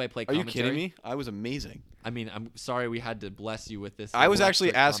play-by-play Are you commentary. kidding me? I was amazing. I mean, I'm sorry we had to bless you with this. I was level actually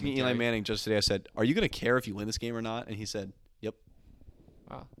expert asking Eli commentary. Manning just today. I said, "Are you going to care if you win this game or not?" And he said, "Yep."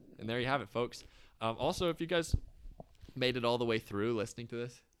 Wow. And there you have it, folks. Also, if you guys made it all the way through listening to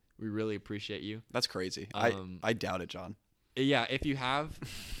this, we really appreciate you. That's crazy. I doubt it, John. Yeah, if you have,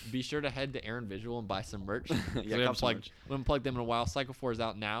 be sure to head to Aaron Visual and buy some merch. Yeah, cop some merch. We haven't plugged them in a while. Cycle 4 is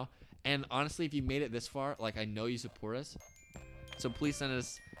out now. And honestly, if you made it this far, like, I know you support us. So please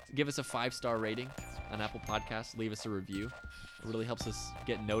give us a 5-star rating on Apple Podcasts. Leave us a review. It really helps us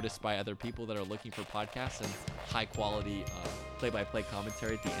get noticed by other people that are looking for podcasts and high quality play-by-play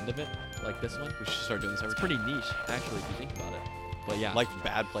commentary at the end of it, like this one. We should start doing this every It's pretty niche, actually, if you think about it. But yeah, Like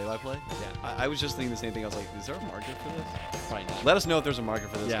bad play-by-play. yeah, I was just thinking the same thing. I was like, "Is there a market for this?" probably not. Let us know if there's a market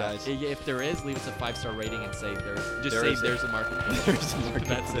for this, Yeah, guys. if there is, leave us a 5-star rating and say there's. Just There say is a- there's a market. There's a market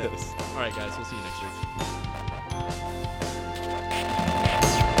That's for it. this. All right, guys. We'll see you next week.